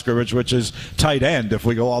line of scrimmage, which is tight end. If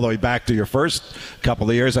we go all the way back to your first couple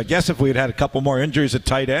of years, I guess if we had a couple more injuries at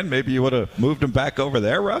tight end, maybe you would have moved him back over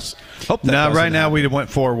there, Russ? Hope that now, right now, we'd have went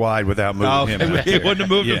 4 wide without moving him. You wouldn't have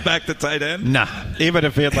moved him back to tight end? Nah. Even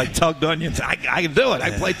if he had tugged on you and said, I can do it.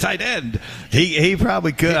 I play tight end. He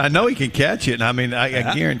probably could. I know he can catch it. I mean,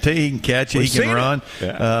 I guarantee he can catch it. He can run.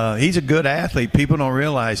 Yeah. He's a good athlete. People don't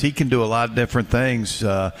realize he can do a lot of different things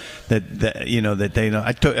that they know.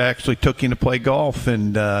 I actually took him to play golf,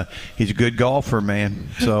 and he's a good golfer, man.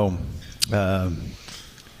 So,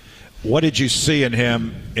 what did you see in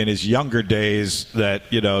him in his younger days that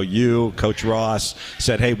you, Coach Ross,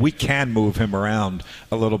 said, "Hey, we can move him around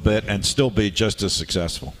a little bit and still be just as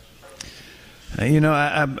successful"? I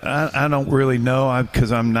don't really know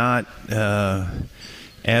because I'm not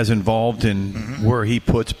as involved in where he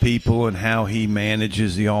puts people and how he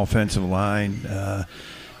manages the offensive line.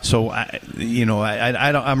 So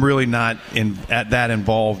I'm really not that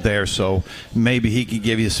involved there. So maybe he could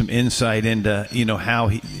give you some insight into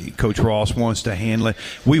how Coach Ross wants to handle it.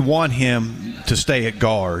 We want him to stay at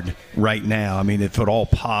guard right now. I mean, if at all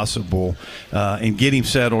possible, and get him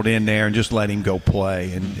settled in there and just let him go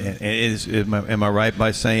play. Am I right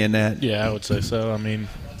by saying that? Yeah, I would say so. I mean,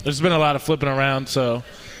 there's been a lot of flipping around, so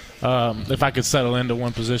if I could settle into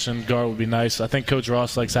one position, guard would be nice. I think Coach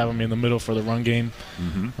Ross likes having me in the middle for the run game.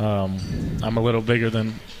 Mm-hmm. I'm a little bigger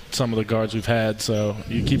than some of the guards we've had, so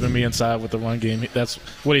you keeping me inside with the run game. That's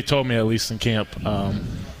what he told me, at least in camp.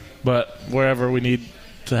 But wherever we need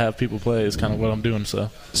to have people play is kind of what I'm doing.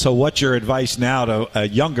 So what's your advice now to a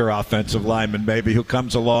younger offensive lineman maybe who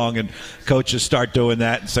comes along and coaches start doing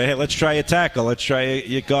that and say, hey, let's try a tackle, let's try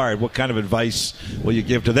a guard? What kind of advice will you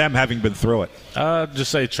give to them having been through it?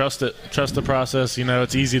 Just say trust it. Trust the process.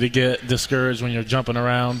 It's easy to get discouraged when you're jumping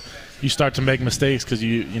around. You start to make mistakes because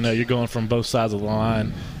you're going from both sides of the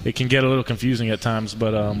line. It can get a little confusing at times,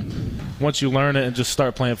 but once you learn it and just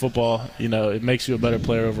start playing football, it makes you a better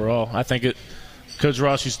player overall. I think Coach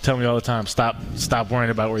Ross used to tell me all the time, stop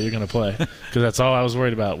worrying about where you're going to play, because that's all I was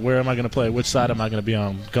worried about. Where am I going to play? Which side am I going to be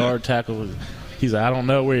on? Guard, tackle? He's like, I don't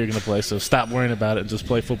know where you're going to play, so stop worrying about it and just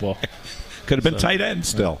play football. Could have been tight end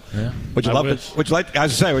still. Yeah. Would you like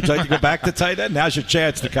to go back to tight end? Now's your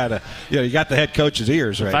chance to kind of, you got the head coach's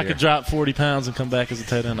ears right here. If I could drop 40 pounds and come back as a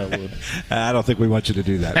tight end, I would. I don't think we want you to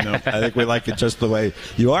do that. No, I think we like it just the way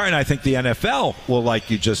you are, and I think the NFL will like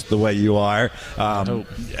you just the way you are.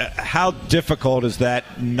 How difficult is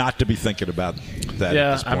that not to be thinking about that? Yeah,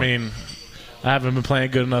 at this point? I mean, I haven't been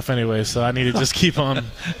playing good enough anyway, so I need to just keep on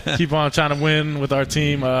trying to win with our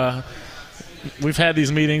team. We've had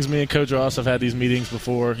these meetings. Me and Coach Ross have had these meetings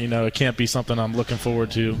before. It can't be something I'm looking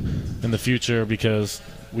forward to in the future because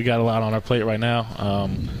we got a lot on our plate right now.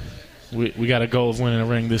 We got a goal of winning a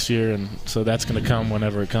ring this year, and so that's going to come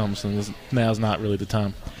whenever it comes, and now's not really the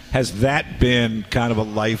time. Has that been kind of a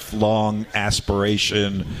lifelong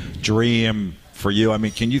aspiration, dream for you? I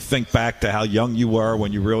mean, can you think back to how young you were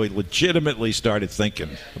when you really legitimately started thinking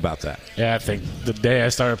about that? Yeah, I think the day I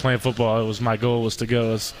started playing football, my goal was to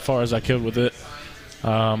go as far as I could with it.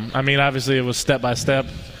 I mean, obviously it was step by step.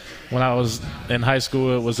 When I was in high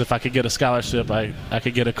school, it was if I could get a scholarship, I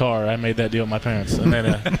could get a car. I made that deal with my parents. And then,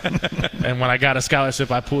 and when I got a scholarship,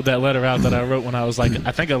 I pulled that letter out that I wrote when I was I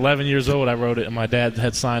think 11 years old. I wrote it, and my dad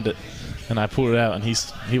had signed it. And I pulled it out, and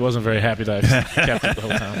he wasn't very happy that I kept it the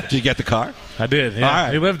whole time. Did you get the car? I did, yeah. All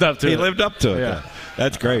right. He lived up to it. He lived up to it. Yeah.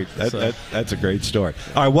 That's great. That's a great story.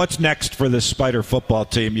 All right, what's next for this Spider football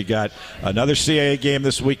team? You got another CAA game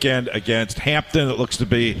this weekend against Hampton. It looks to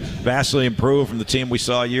be vastly improved from the team we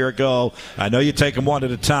saw a year ago. I know you take them one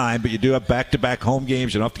at a time, but you do have back-to-back home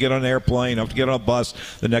games. You don't have to get on an airplane. You don't have to get on a bus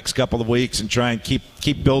the next couple of weeks and try and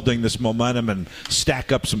keep building this momentum and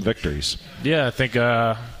stack up some victories. Yeah, I think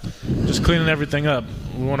just cleaning everything up.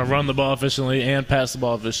 We want to run the ball efficiently and pass the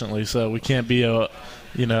ball efficiently, so we can't be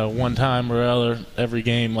one time or other every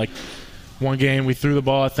game. Like one game we threw the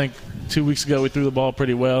ball, I think 2 weeks ago we threw the ball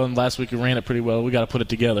pretty well, and last week we ran it pretty well. We got to put it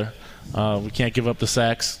together. We can't give up the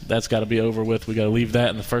sacks. That's got to be over with. We got to leave that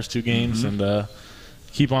in the first two games and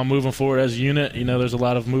keep on moving forward as a unit. There's a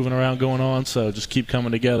lot of moving around going on, so just keep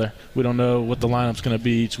coming together. We don't know what the lineup's going to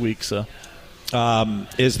be each week. So,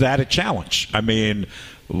 is that a challenge? I mean,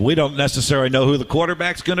 we don't necessarily know who the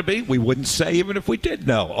quarterback's going to be. We wouldn't say even if we did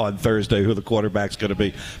know on Thursday who the quarterback's going to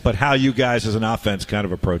be. But how you guys as an offense kind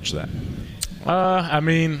of approach that? I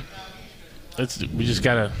mean, we just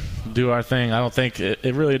got to do our thing. I don't think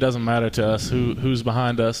it really doesn't matter to us who's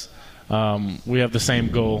behind us. We have the same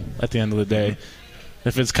goal at the end of the day.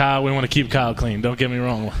 If it's Kyle, we want to keep Kyle clean. Don't get me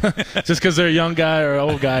wrong. Just because they're a young guy or an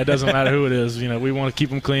old guy, it doesn't matter who it is. We want to keep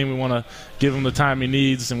him clean. We want to give him the time he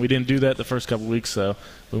needs, and we didn't do that the first couple of weeks, so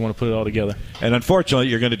we want to put it all together. And unfortunately,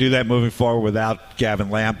 you're going to do that moving forward without Gavin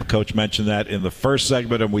Lamp. Coach mentioned that in the first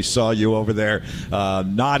segment, and we saw you over there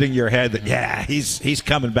nodding your head that, yeah, he's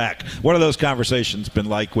coming back. What have those conversations been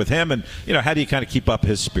like with him, and how do you kind of keep up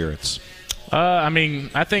his spirits? I mean,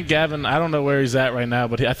 I think Gavin, I don't know where he's at right now,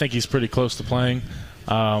 but I think he's pretty close to playing.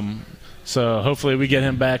 So hopefully we get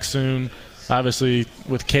him back soon. Obviously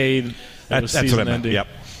with Cade, that's what I meant. Yep.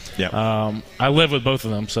 I live with both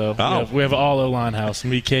of them, so we have an all O-line house.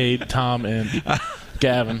 Me, Cade, Tom, and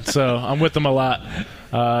Gavin. So I'm with them a lot.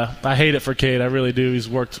 I hate it for Cade. I really do. He's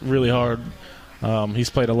worked really hard. He's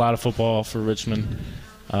played a lot of football for Richmond.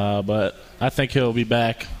 But I think he'll be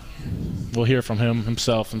back. We'll hear from him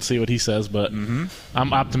himself and see what he says. But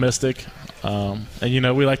I'm optimistic. And,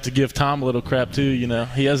 we like to give Tom a little crap, too.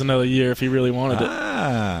 He has another year if he really wanted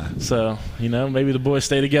it. So, maybe the boys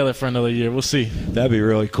stay together for another year. We'll see. That'd be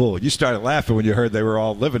really cool. You started laughing when you heard they were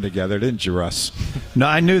all living together, didn't you, Russ? No,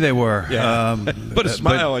 I knew they were. Yeah. Put a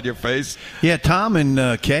smile on your face. Yeah, Tom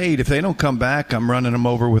and Cade, if they don't come back, I'm running them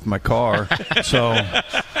over with my car. So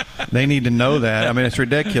they need to know that. I mean, it's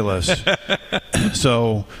ridiculous.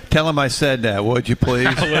 So tell them I said that, would you please?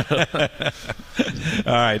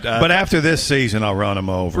 All right. But after this season, I'll run them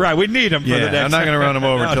over. Right, we need them for the next. I'm not going to run them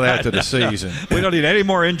over until after the season. We don't need any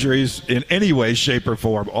more injuries in any way, shape, or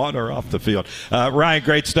form, on or off the field. Ryan,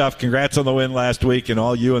 great stuff. Congrats on the win last week and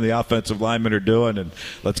all you and the offensive linemen are doing. And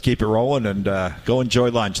let's keep it rolling and go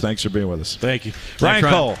enjoy lunch. Thanks for being with us. Thank you.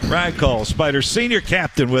 Ryan Coll, Spiders senior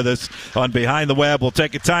captain with us on Behind the Web. We'll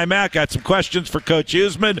take a timeout. Got some questions for Coach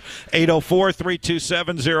Huesman.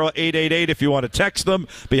 804-327-0888 if you want to text them.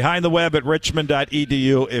 Behind the Web at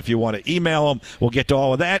richmond.edu if you want to email them. We'll get to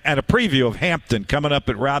all of that and a preview of Hampton coming up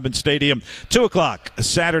at Robbins Stadium, 2 o'clock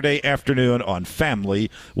Saturday afternoon on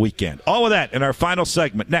Family Weekend. All of that in our final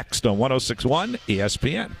segment next on 106.1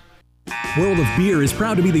 ESPN. World of Beer is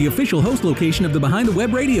proud to be the official host location of the Behind the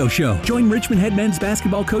Web radio show. Join Richmond head men's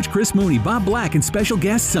basketball coach Chris Mooney, Bob Black, and special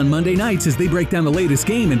guests on Monday nights as they break down the latest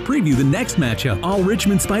game and preview the next matchup. All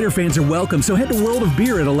Richmond Spider fans are welcome, so head to World of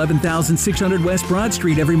Beer at 11,600 West Broad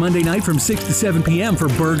Street every Monday night from 6 to 7 p.m. for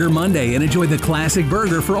Burger Monday and enjoy the classic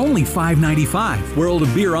burger for only $5.95. World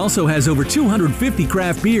of Beer also has over 250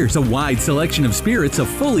 craft beers, a wide selection of spirits, a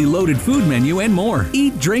fully loaded food menu, and more.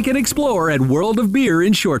 Eat, drink, and explore at World of Beer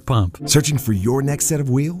in Short Pump. Searching for your next set of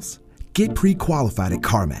wheels? Get pre-qualified at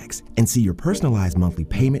CarMax and see your personalized monthly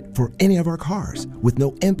payment for any of our cars with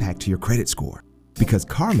no impact to your credit score. Because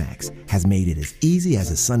CarMax has made it as easy as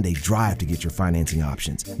a Sunday drive to get your financing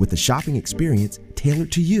options with a shopping experience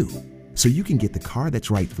tailored to you, so you can get the car that's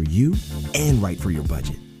right for you and right for your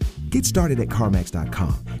budget. Get started at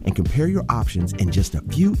CarMax.com and compare your options in just a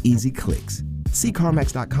few easy clicks. See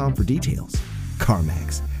CarMax.com for details.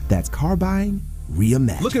 CarMax, that's car buying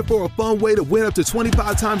reimagined. Looking for a fun way to win up to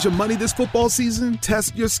 25 times your money this football season?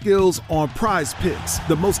 Test your skills on Prize Picks,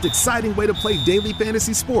 the most exciting way to play daily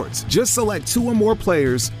fantasy sports. Just select 2 or more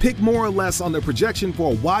players, pick more or less on the projection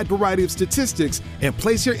for a wide variety of statistics, and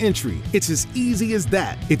place your entry. It's as easy as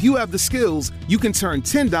that. If you have the skills, you can turn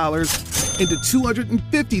 $10 into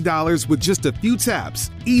 $250 with just a few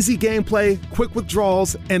taps. Easy gameplay, quick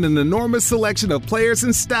withdrawals, and an enormous selection of players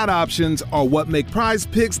and stat options are what make Prize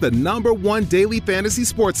Picks the #1 daily fantasy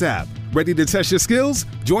sports app. Ready to test your skills?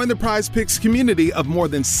 Join the Prize Picks community of more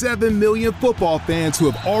than 7 million football fans who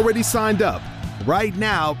have already signed up. Right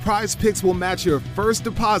now, Prize Picks will match your first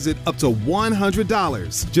deposit up to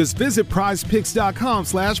 $100. Just visit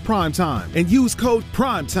prizepicks.com/primetime and use code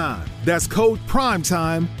PRIMETIME. That's code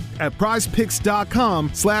PRIMETIME at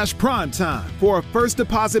prizepicks.com/primetime for a first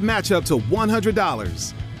deposit match up to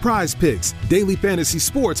 $100. Prize Picks, daily fantasy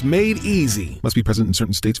sports made easy. Must be present in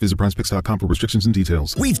certain states. Visit prizepicks.com for restrictions and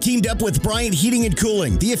details. We've teamed up with Bryant Heating and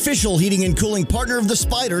Cooling, the official heating and cooling partner of the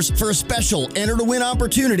Spiders, for a special enter-to-win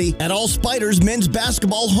opportunity at all Spiders men's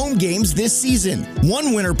basketball home games this season.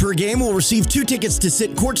 One winner per game will receive 2 tickets to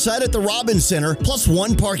sit courtside at the Robbins Center, plus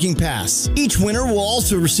 1 parking pass. Each winner will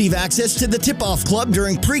also receive access to the tip-off club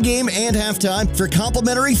during pregame and halftime for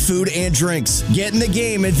complimentary food and drinks. Get in the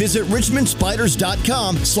game and visit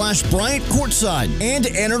richmondspiders.com/Bryant Courtside and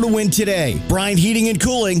enter to win today. Bryant Heating and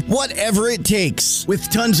Cooling, whatever it takes. With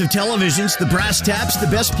tons of televisions, the Brass Tap's the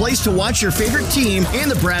best place to watch your favorite team, and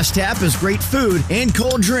the Brass Tap has great food and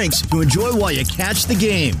cold drinks to enjoy while you catch the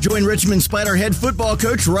game. Join Richmond Spider head football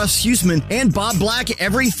coach Russ Huesman and Bob Black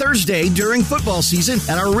every Thursday during football season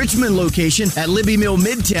at our Richmond location at Libby Mill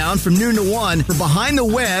Midtown from noon to 1 for Behind the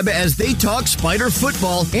Web as they talk Spider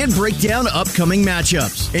football and break down upcoming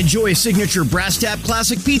matchups. Enjoy a signature Brass Tap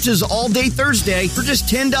classic pizzas all day Thursday for just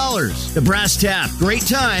 $10. The Brass Tap, great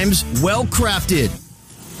times, well crafted.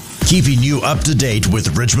 Keeping you up to date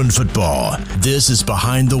with Richmond football. This is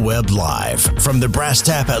Behind the Web Live from the Brass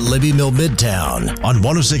Tap at Libby Mill Midtown on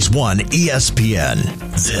 106.1 ESPN.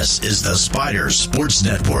 This is the Spiders Sports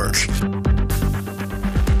Network.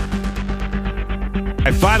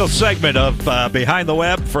 A final segment of Behind the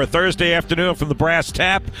Web for a Thursday afternoon from the Brass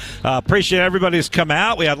Tap. Appreciate everybody who's come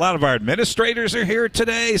out. We had a lot of our administrators are here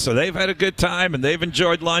today, so they've had a good time and they've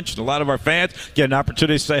enjoyed lunch. And a lot of our fans get an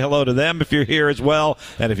opportunity to say hello to them if you're here as well.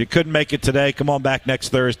 And if you couldn't make it today, come on back next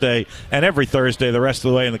Thursday and every Thursday the rest of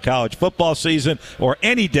the way in the college football season, or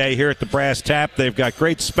any day here at the Brass Tap. They've got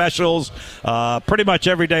great specials pretty much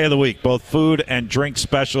every day of the week, both food and drink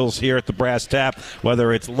specials here at the Brass Tap,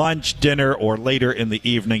 whether it's lunch, dinner, or later in the Sunday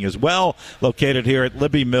evening as well. Located here at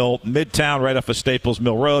Libby Mill, Midtown, right off of Staples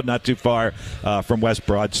Mill Road, not too far from West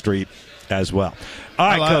Broad Street as well. All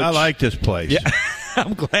right, Coach. I like this place. Yeah.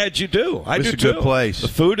 I'm glad you do. I do, too. It's a good place. The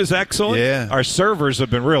food is excellent. Yeah. Our servers have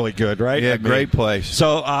been really good, right? Yeah, great place.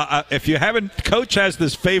 So if you haven't, Coach has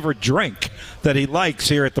this favorite drink that he likes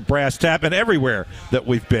here at the Brass Tap and everywhere that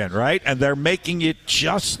we've been, right? And they're making it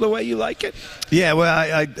just the way you like it? Yeah,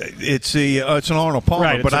 well, it's an Arnold Palmer,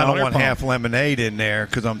 right, but I don't Arnold want Palmer. half lemonade in there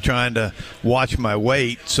because I'm trying to watch my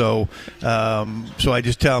weight. So I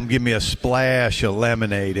just tell them, give me a splash of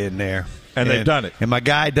lemonade in there. And they've done it. And my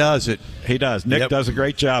guy does it. He does. Nick does a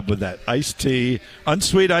great job with that. Iced tea,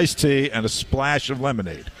 unsweet iced tea, and a splash of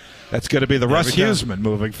lemonade. That's going to be the Russ Huesman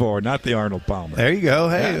moving forward, not the Arnold Palmer. There you go.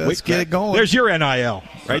 Hey, let's get it going. There's your NIL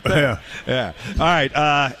right there. Yeah. All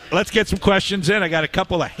right. Let's get some questions in. I got a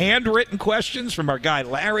couple of handwritten questions from our guy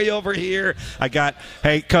Larry over here.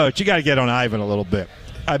 Hey, Coach, you got to get on Ivan a little bit.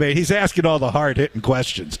 I mean, he's asking all the hard-hitting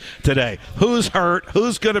questions today. Who's hurt?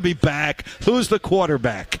 Who's going to be back? Who's the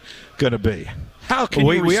quarterback going to be? How can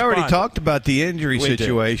you respond? We already talked about the injury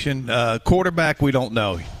situation. Quarterback, we don't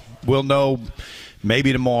know. We'll know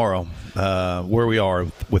maybe tomorrow where we are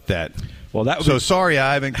with that. Well, that would sorry,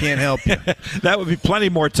 Ivan, can't help you. That would be plenty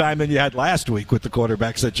more time than you had last week with the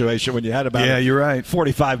quarterback situation when you had about you're right.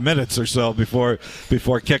 45 minutes or so before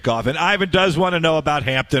kickoff. And Ivan does want to know about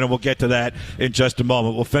Hampton, and we'll get to that in just a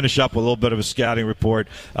moment. We'll finish up with a little bit of a scouting report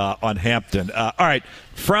on Hampton. All right,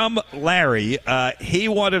 from Larry, he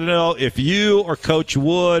wanted to know if you or Coach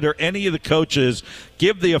Wood or any of the coaches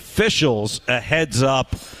give the officials a heads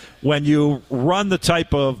up when you run the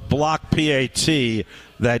type of block PAT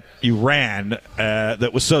that you ran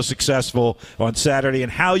that was so successful on Saturday,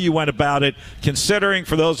 and how you went about it, considering,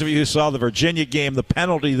 for those of you who saw the Virginia game, the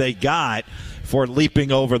penalty they got for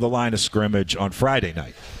leaping over the line of scrimmage on Friday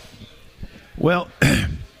night. Well,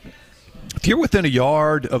 if you're within a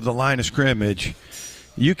yard of the line of scrimmage,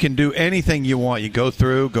 you can do anything you want. You go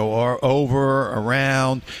through, go over,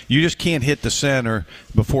 around. You just can't hit the center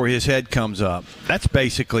before his head comes up. That's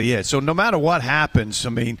basically it. So no matter what happens, I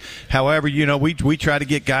mean, however, we try to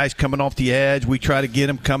get guys coming off the edge. We try to get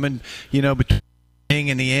them coming, between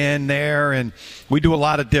and the end there, and we do a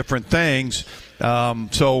lot of different things.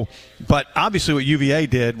 But obviously what UVA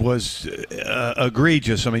did was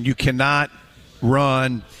egregious. I mean, you cannot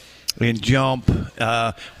run and jump,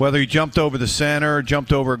 whether you jumped over the center,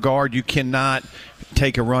 jumped over a guard, you cannot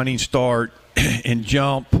take a running start and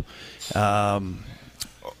jump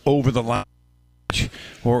over the line,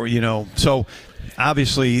 or so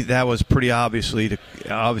obviously that was pretty obvious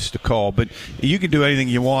to call. But you can do anything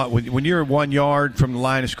you want when you're 1 yard from the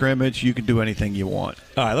line of scrimmage. You can do anything you want.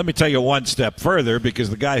 All right, let me take it one step further, because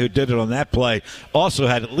the guy who did it on that play also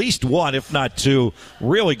had at least one, if not two,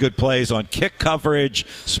 really good plays on kick coverage,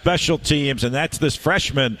 special teams, and that's this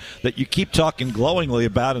freshman that you keep talking glowingly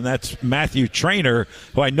about, and that's Matthew Traynor,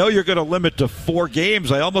 who I know you're going to limit to 4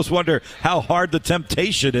 games. I almost wonder how hard the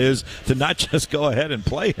temptation is to not just go ahead and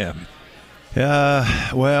play him.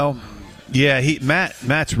 Well, yeah,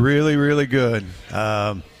 Matt's really, really good.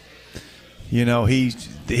 He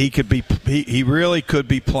really could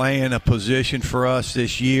be playing a position for us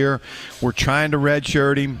this year. We're trying to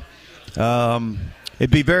redshirt him. It'd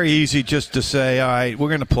be very easy just to say, all right, we're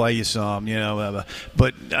going to play you some,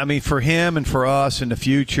 But, I mean, for him and for us in the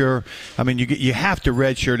future, I mean, you have to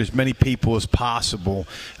redshirt as many people as possible.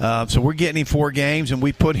 So we're getting him 4 games, and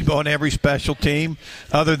we put him on every special team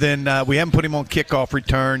other than we haven't put him on kickoff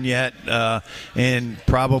return yet. And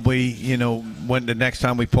probably, when the next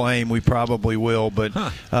time we play him, we probably will. But,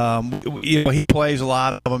 he plays a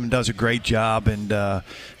lot of them and does a great job, and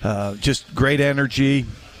just great energy,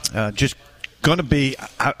 just going to be,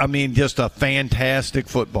 just a fantastic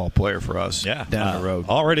football player for us down the road.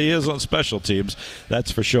 Already is on special teams,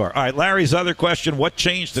 that's for sure. All right, Larry's other question, what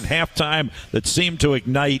changed at halftime that seemed to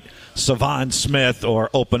ignite Savon Smith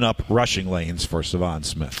or open up rushing lanes for Savon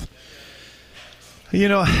Smith?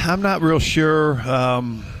 I'm not real sure.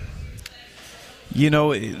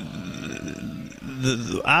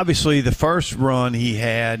 Obviously the first run he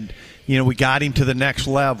had, we got him to the next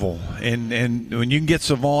level. And when you can get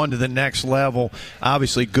Savon to the next level,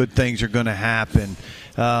 obviously good things are going to happen.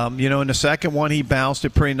 In the second one, he bounced it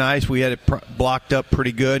pretty nice. We had it blocked up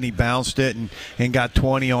pretty good, and he bounced it and got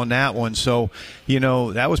 20 on that one. So,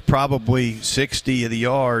 that was probably 60 of the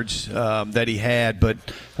yards that he had. But,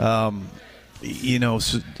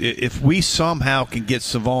 if we somehow can get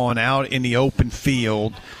Savon out in the open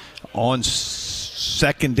field on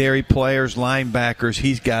secondary players, linebackers,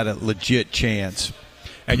 he's got a legit chance.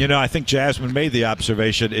 And, I think Jasmine made the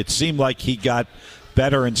observation. It seemed like he got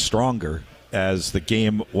better and stronger as the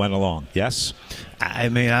game went along. Yes? I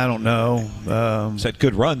mean, I don't know. Had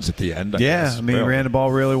good runs at the end. He ran the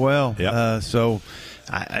ball really well. Yep.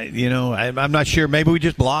 I'm not sure. Maybe we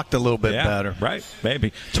just blocked a little bit better. Right,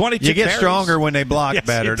 maybe. 22 You get carries. stronger when they block Yes,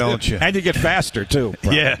 better, don't you? And you get faster, too.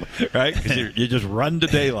 Probably. Yeah. Right? 'Cause you just run to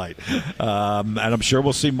daylight. And I'm sure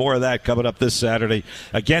we'll see more of that coming up this Saturday.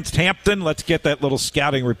 Against Hampton, let's get that little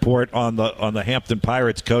scouting report on the Hampton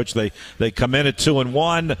Pirates, Coach. They come in at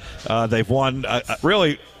 2-1. They've won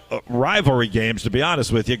really rivalry games, to be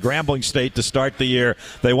honest with you. Grambling State to start the year.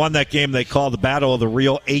 They won that game they call the Battle of the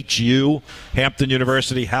Real HU. Hampton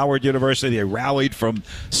University, Howard University. They rallied from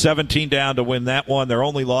 17 down to win that one. Their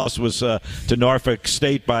only loss was to Norfolk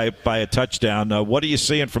State by a touchdown. What are you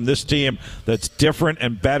seeing from this team that's different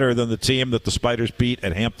and better than the team that the Spiders beat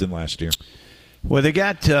at Hampton last year? Well, they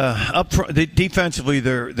got up front. Defensively,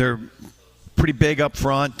 they're pretty big up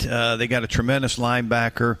front. They got a tremendous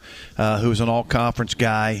linebacker who's an all-conference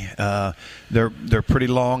guy. They're pretty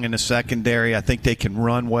long in the secondary. I think they can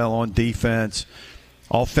run well on defense.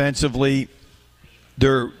 Offensively,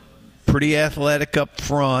 they're pretty athletic up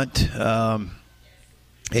front, and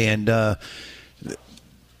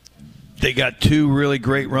they got two really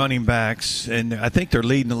great running backs, and I think they're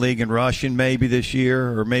leading the league in rushing maybe this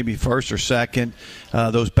year, or maybe first or second.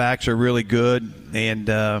 Those backs are really good,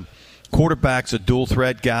 and quarterback's a dual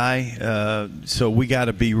threat guy, so we got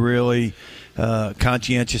to be really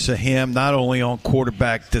conscientious of him, not only on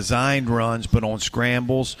quarterback designed runs, but on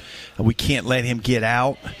scrambles. We can't let him get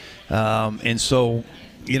out, and so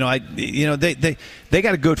they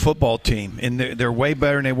got a good football team, and they're way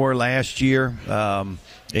better than they were last year.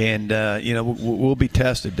 We'll be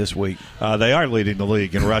tested this week. They are leading the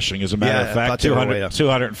league in rushing, as a matter of fact.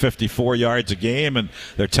 254 yards a game, and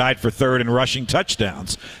they're tied for third in rushing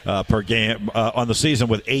touchdowns per game on the season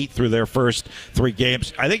with 8 through their first 3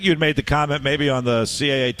 games. I think you had made the comment maybe on the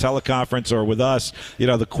CAA teleconference or with us,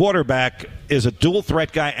 the quarterback is a dual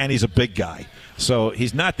threat guy and he's a big guy. So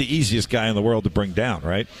he's not the easiest guy in the world to bring down,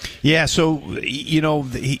 right? Yeah, so,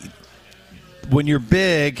 when you're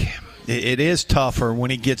big, it is tougher when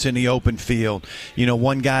he gets in the open field.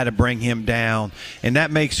 One guy to bring him down, and that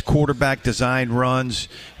makes quarterback design runs,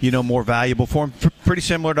 more valuable for him. Pretty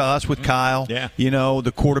similar to us with Kyle. Yeah.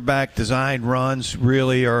 The quarterback design runs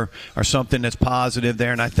really are something that's positive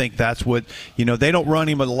there, and I think that's what they don't run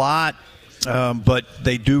him a lot. But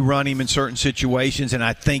they do run him in certain situations, and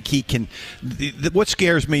I think he can. What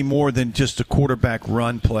scares me more than just the quarterback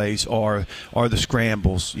run plays are the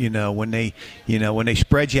scrambles. When they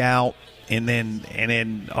spread you out, and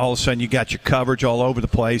then all of a sudden you got your coverage all over the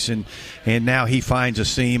place, and now he finds a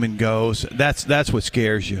seam and goes. That's what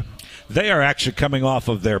scares you. They are actually coming off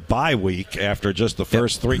of their bye week after just the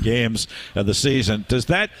first 3 games of the season. Does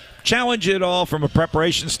that challenge you at all from a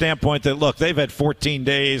preparation standpoint that, look, they've had 14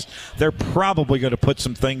 days. They're probably going to put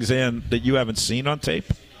some things in that you haven't seen on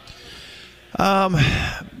tape?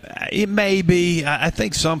 It may be. I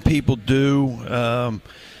think some people do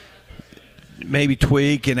maybe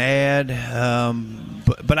tweak and add.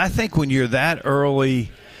 But I think when you're that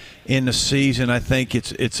early in the season, I think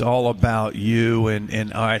it's all about you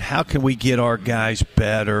and all right, how can we get our guys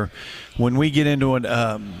better? When we get into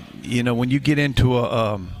when you get into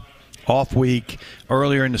a off week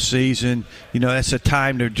earlier in the season, that's a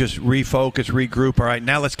time to just refocus, regroup. All right,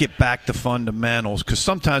 now let's get back to fundamentals, because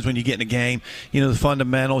sometimes when you get in a game, the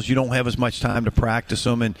fundamentals, you don't have as much time to practice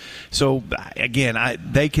them. And so, again,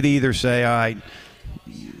 they could either say, all right,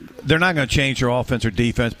 they're not going to change their offense or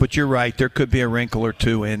defense, but you're right. There could be a wrinkle or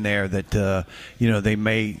two in there that they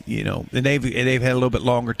may, and they've had a little bit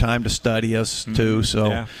longer time to study us too.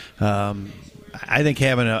 So I think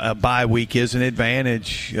having a bye week is an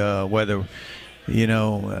advantage, whether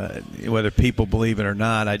people believe it or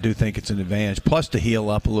not. I do think it's an advantage. Plus to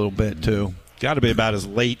heal up a little bit too. Got to be about as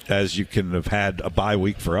late as you can have had a bye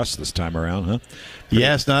week for us this time around, huh?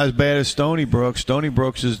 Yes, not as bad as Stony Brook. Stony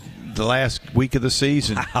Brook's is the last week of the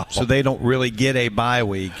season, so they don't really get a bye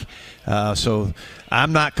week. So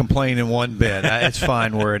I'm not complaining one bit. It's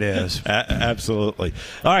fine where it is. Absolutely.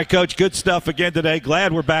 All right, Coach, good stuff again today.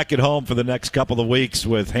 Glad we're back at home for the next couple of weeks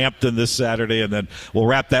with Hampton this Saturday, and then we'll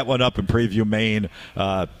wrap that one up and preview Maine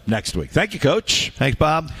next week. Thank you, Coach. Thanks,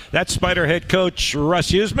 Bob. That's Spider head coach Russ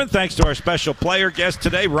Huesman. Thanks to our special player guest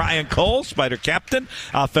today, Ryan Coll, Spider captain,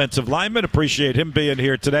 offensive lineman. Appreciate him being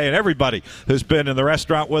here today, and everybody who's been in the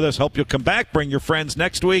restaurant with us. Hope you'll come back. Bring your friends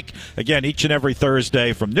next week. Again, each and every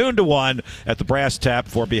Thursday from noon to 1 at the Brass Tap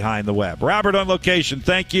for Behind the Web. Robert on location,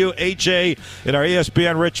 thank you. AJ in our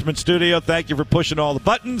ESPN Richmond studio, thank you for pushing all the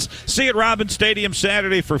buttons. See you at Robbins Stadium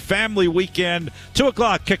Saturday for family weekend. 2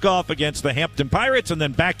 o'clock kickoff against the Hampton Pirates, and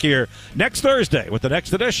then back here next Thursday with the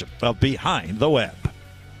next edition of Behind the Web.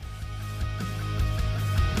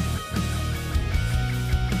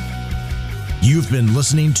 You've been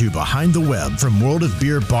listening to Behind the Web from World of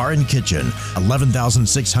Beer Bar and Kitchen,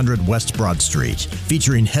 11,600 West Broad Street,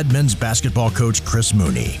 featuring head men's basketball coach Chris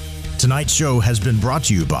Mooney. Tonight's show has been brought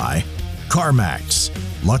to you by CarMax,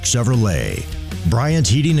 Lux Chevrolet, Bryant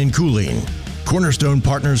Heating and Cooling, Cornerstone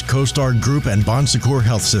Partners CoStar Group and Bon Secours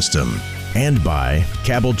Health System, and by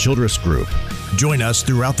Cabell Childress Group. Join us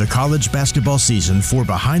throughout the college basketball season for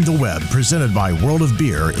Behind the Web, presented by World of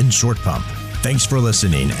Beer in Short Pump. Thanks for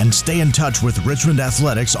listening, and stay in touch with Richmond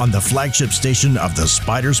Athletics on the flagship station of the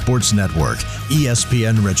Spider Sports Network,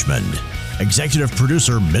 ESPN Richmond. Executive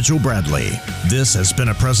producer Mitchell Bradley. This has been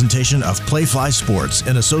a presentation of Playfly Sports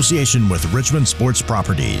in association with Richmond Sports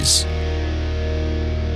Properties.